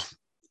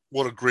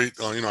 what a great,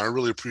 I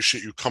really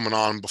appreciate you coming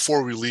on.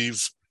 Before we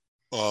leave,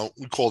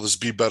 we call this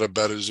Be Better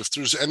Bettors. If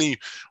there's any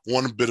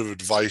one bit of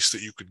advice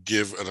that you could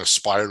give an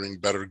aspiring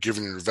bettor,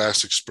 given your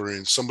vast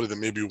experience, somebody that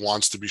maybe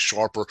wants to be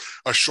sharper,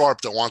 a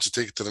sharp that wants to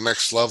take it to the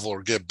next level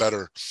or get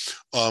better,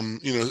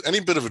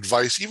 any bit of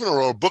advice, even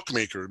a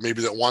bookmaker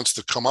maybe that wants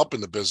to come up in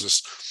the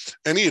business,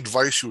 any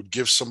advice you would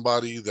give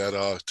somebody that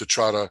to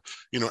try to,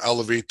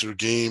 elevate their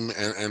game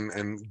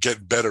and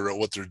get better at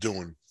what they're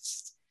doing?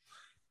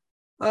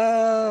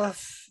 Well,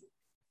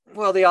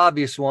 the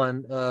obvious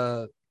one,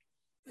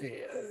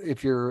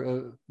 if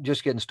you're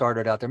just getting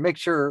started out there, make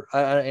sure,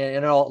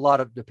 and a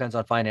lot of depends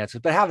on finances,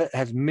 but have it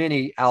as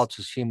many outs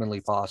as humanly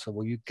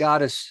possible. You got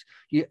to,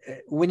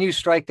 when you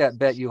strike that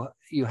bet,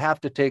 you have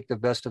to take the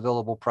best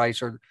available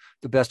price or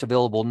the best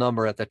available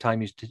number at the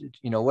time.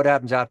 What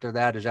happens after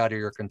that is out of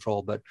your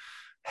control, but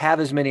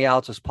have as many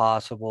outs as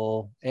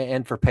possible,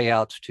 and for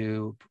payouts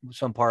too.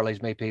 Some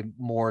parlays may pay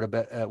more to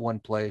bet at one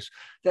place.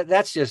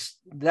 That's just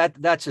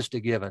a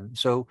given.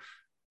 So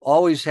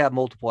always have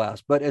multiple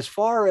outs. But as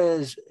far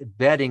as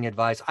betting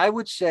advice, I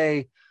would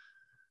say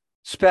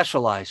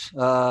specialize.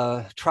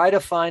 Try to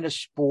find a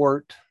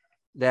sport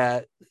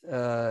that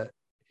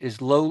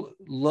is low,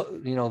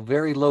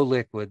 very low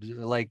liquid,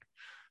 like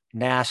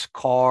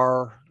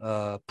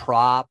NASCAR,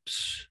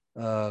 props,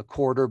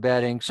 quarter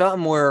betting,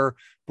 something where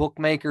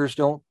bookmakers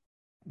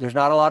there's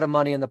not a lot of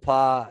money in the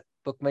pot.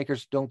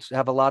 Bookmakers don't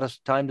have a lot of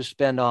time to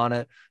spend on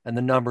it, and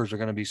the numbers are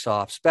going to be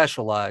soft.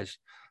 Specialize,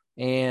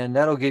 and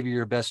that'll give you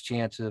your best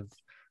chance of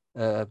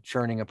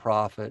churning a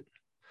profit.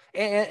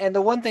 And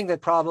the one thing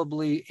that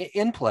probably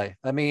in play,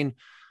 I mean,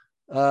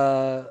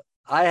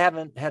 I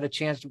haven't had a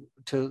chance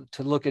to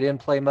look at in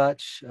play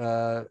much.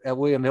 At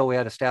William Hill, we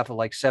had a staff of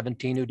like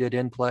 17 who did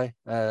in play.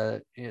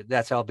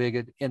 That's how big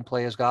it in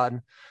play has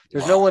gotten.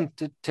 There's no one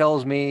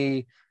tells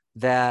me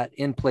that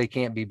in play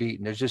can't be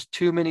beaten. There's just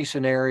too many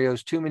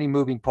scenarios, too many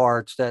moving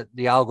parts that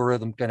the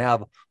algorithm can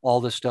have all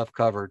this stuff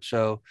covered.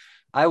 So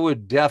I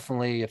would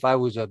definitely, if I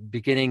was a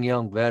beginning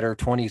young veteran,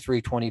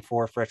 23,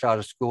 24, fresh out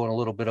of school and a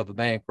little bit of a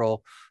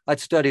bankroll, I'd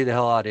study the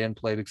hell out of in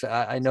play because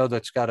I know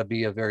that's got to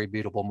be a very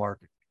beatable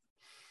market.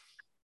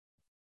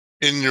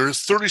 In your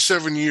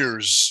 37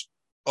 years,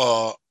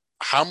 how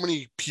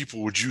many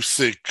people would you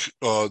think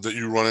that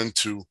you run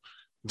into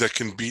that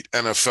can beat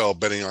NFL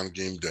betting on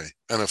game day,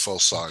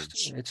 NFL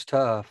sides? It's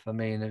tough. I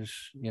mean,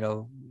 there's,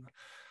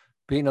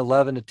 being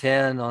 11 to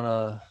 10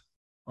 on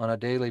a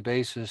daily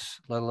basis,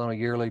 let alone a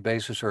yearly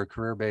basis or a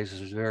career basis,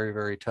 is very,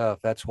 very tough.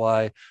 That's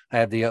why I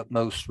have the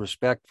utmost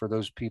respect for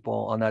those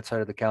people on that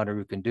side of the counter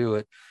who can do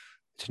it.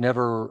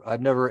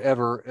 I've never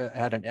ever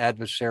had an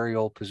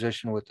adversarial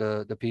position with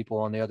the people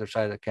on the other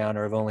side of the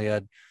counter. I've only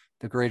had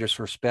the greatest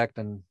respect.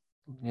 And,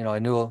 I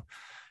knew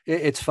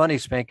it's funny,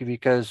 Spanky,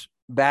 because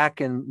back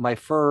in my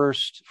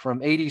first,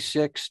 from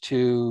 86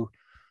 to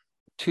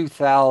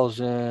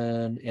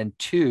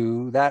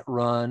 2002, that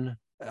run,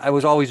 I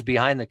was always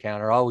behind the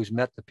counter. I always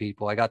met the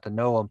people. I got to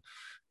know them.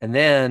 And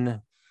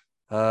then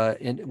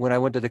when I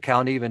went to the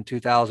county in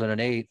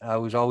 2008, I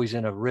was always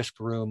in a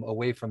risk room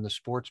away from the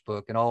sports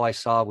book, and all I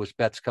saw was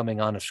bets coming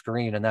on a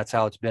screen, and that's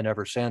how it's been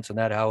ever since. And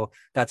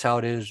that's how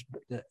it is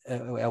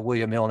at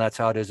William Hill, and that's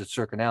how it is at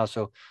Circa now.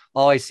 So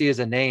all I see is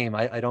a name.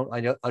 I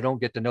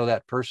don't get to know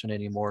that person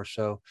anymore.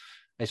 So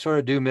I sort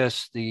of do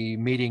miss the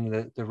meeting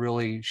the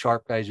really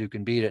sharp guys who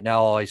can beat it.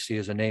 Now all I see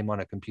is a name on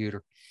a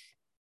computer.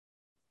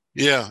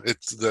 Yeah,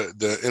 it's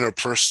the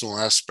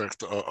interpersonal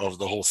aspect of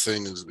the whole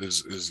thing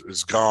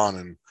is gone,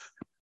 and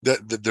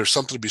that there's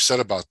something to be said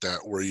about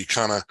that, where you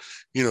kind of,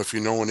 if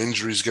an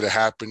injury is going to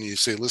happen, you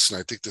say, listen,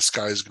 I think this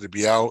guy is going to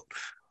be out,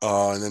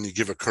 and then you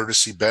give a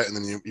courtesy bet, and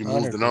then you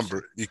move 100%. The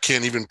number. You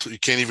can't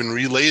even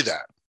relay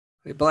that.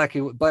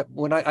 Blackie, but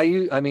when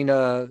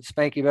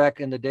Spanky,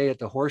 back in the day at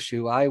the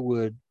Horseshoe, I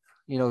would,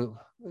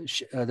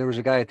 there was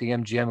a guy at the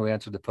MGM who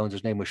answered the phones.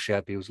 His name was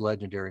Shep. He was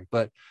legendary.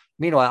 But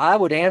meanwhile, I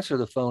would answer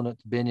the phone at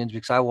the Binions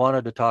because I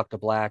wanted to talk to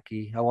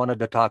Blackie. I wanted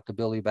to talk to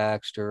Billy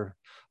Baxter.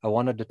 I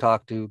wanted to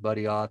talk to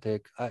Buddy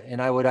Othick. And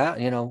I would,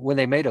 when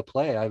they made a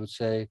play, I would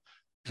say,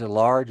 is it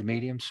large,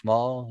 medium,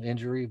 small,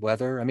 injury,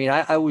 weather? I mean,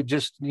 I would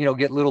just,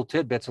 get little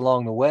tidbits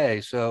along the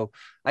way. So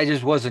I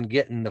just wasn't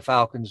getting the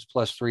Falcons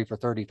 +3 for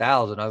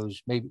 30,000. I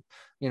was maybe,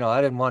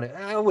 I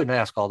wouldn't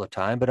ask all the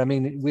time, but I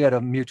mean, we had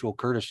a mutual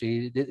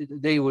courtesy.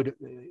 They would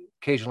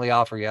occasionally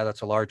offer, yeah,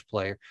 that's a large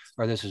player,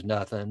 or this is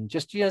nothing.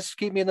 Just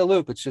keep me in the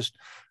loop. It's just,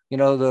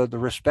 the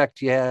respect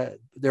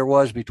there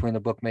was between the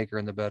bookmaker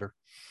and the bettor.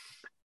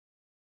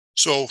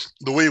 So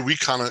the way we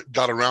kind of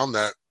got around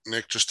that,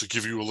 Nick, just to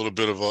give you a little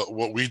bit of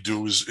what we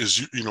do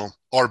is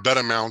our bet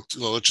amount,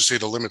 let's just say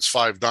the limit's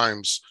 5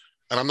 dimes,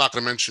 and I'm not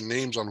going to mention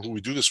names on who we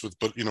do this with,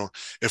 but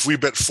if we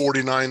bet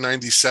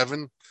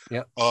 49.97,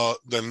 yeah,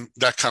 then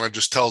that kind of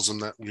just tells them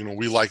that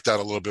we like that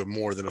a little bit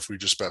more than if we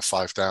just bet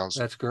 5,000.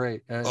 That's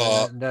great.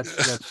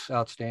 That's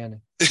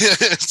outstanding.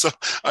 So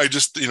I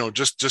just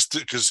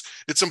because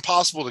it's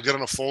impossible to get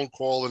on a phone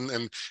call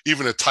and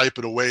even to type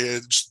it away.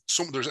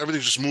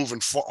 Everything's just moving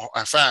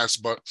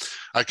fast. But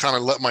I kind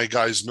of let my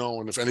guys know,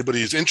 and if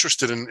anybody is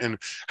interested in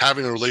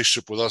having a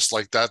relationship with us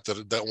like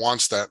that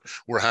wants that,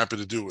 we're happy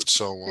to do it.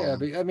 So yeah,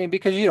 I mean,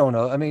 because you don't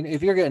know. I mean,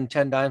 if you're getting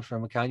 10 dimes from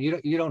an account,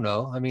 you don't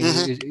know. I mean,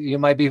 it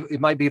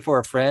might be for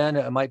a friend.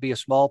 It might be a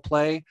small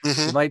play.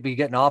 You might be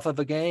getting off of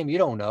a game. You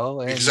don't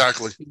know. And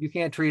exactly. You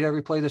can't treat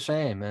every play the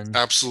same. And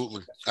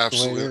absolutely.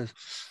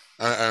 And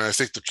I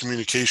think the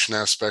communication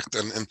aspect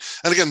and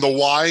again, the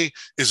why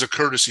is a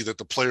courtesy that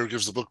the player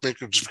gives the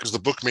bookmaker, just because the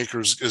bookmaker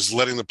is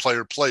letting the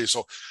player play.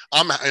 So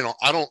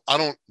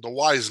the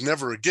why is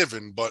never a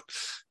given, but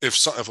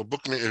if a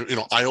bookmaker,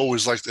 I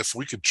always like, if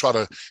we could try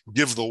to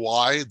give the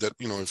why, that,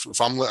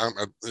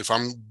 if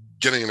I'm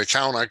getting an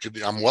account,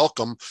 I'm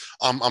welcome.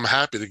 I'm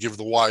happy to give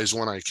the whys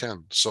when I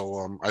can.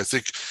 So I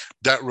think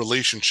that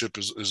relationship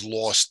is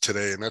lost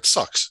today, and that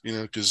sucks,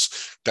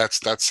 because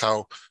that's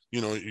how,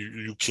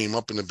 you came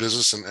up in the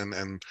business,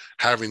 and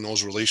having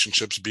those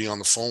relationships, being on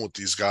the phone with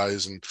these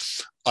guys. And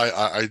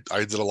I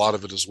did a lot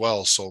of it as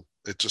well. So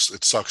it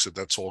sucks that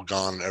that's all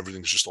gone and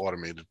everything's just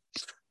automated,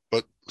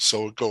 but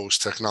so it goes,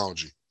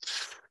 technology.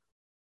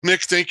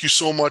 Nick, thank you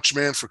so much,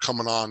 man, for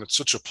coming on. It's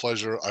such a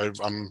pleasure. I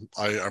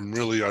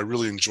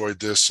really enjoyed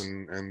this,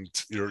 and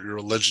you're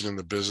a legend in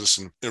the business,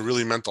 and it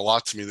really meant a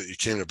lot to me that you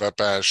came to Bet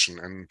Bash,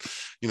 and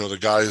the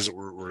guys that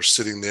were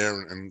sitting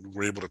there and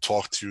were able to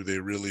talk to you. They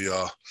really,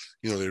 a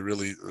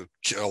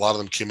lot of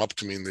them came up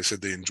to me and they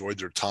said they enjoyed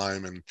their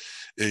time, and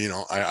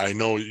I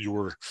know you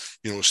were,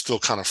 still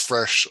kind of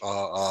fresh,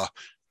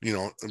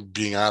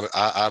 being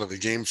out of the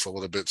game for a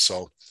little bit,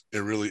 so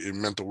it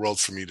meant the world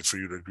for you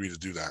to agree to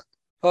do that.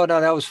 Oh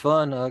no, that was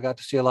fun. I got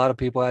to see a lot of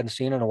people I hadn't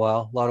seen in a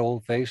while, a lot of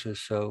old faces.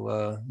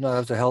 So no, that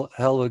was a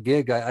hell of a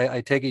gig.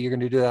 I take it you're going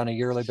to do that on a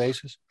yearly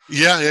basis.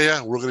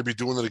 Yeah. We're going to be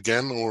doing it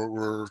again, or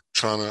we're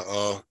trying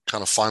to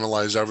kind of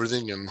finalize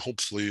everything, and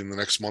hopefully in the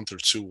next month or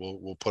two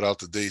we'll put out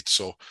the date.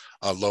 So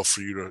I'd love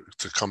for you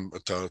to come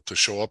to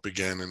show up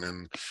again,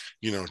 and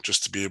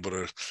just to be able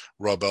to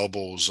rub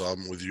elbows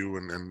with you,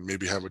 and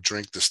maybe have a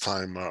drink this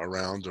time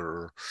around,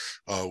 or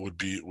would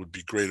be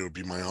great. It would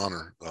be my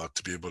honor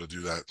to be able to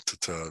do that,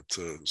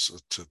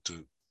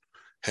 to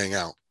hang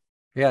out.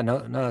 Yeah, no,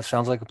 no, it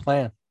sounds like a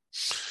plan.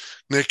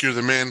 Nick, you're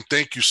the man.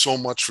 Thank you so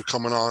much for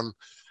coming on.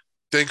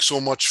 Thanks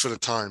so much for the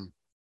time.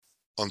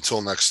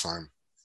 Until next time.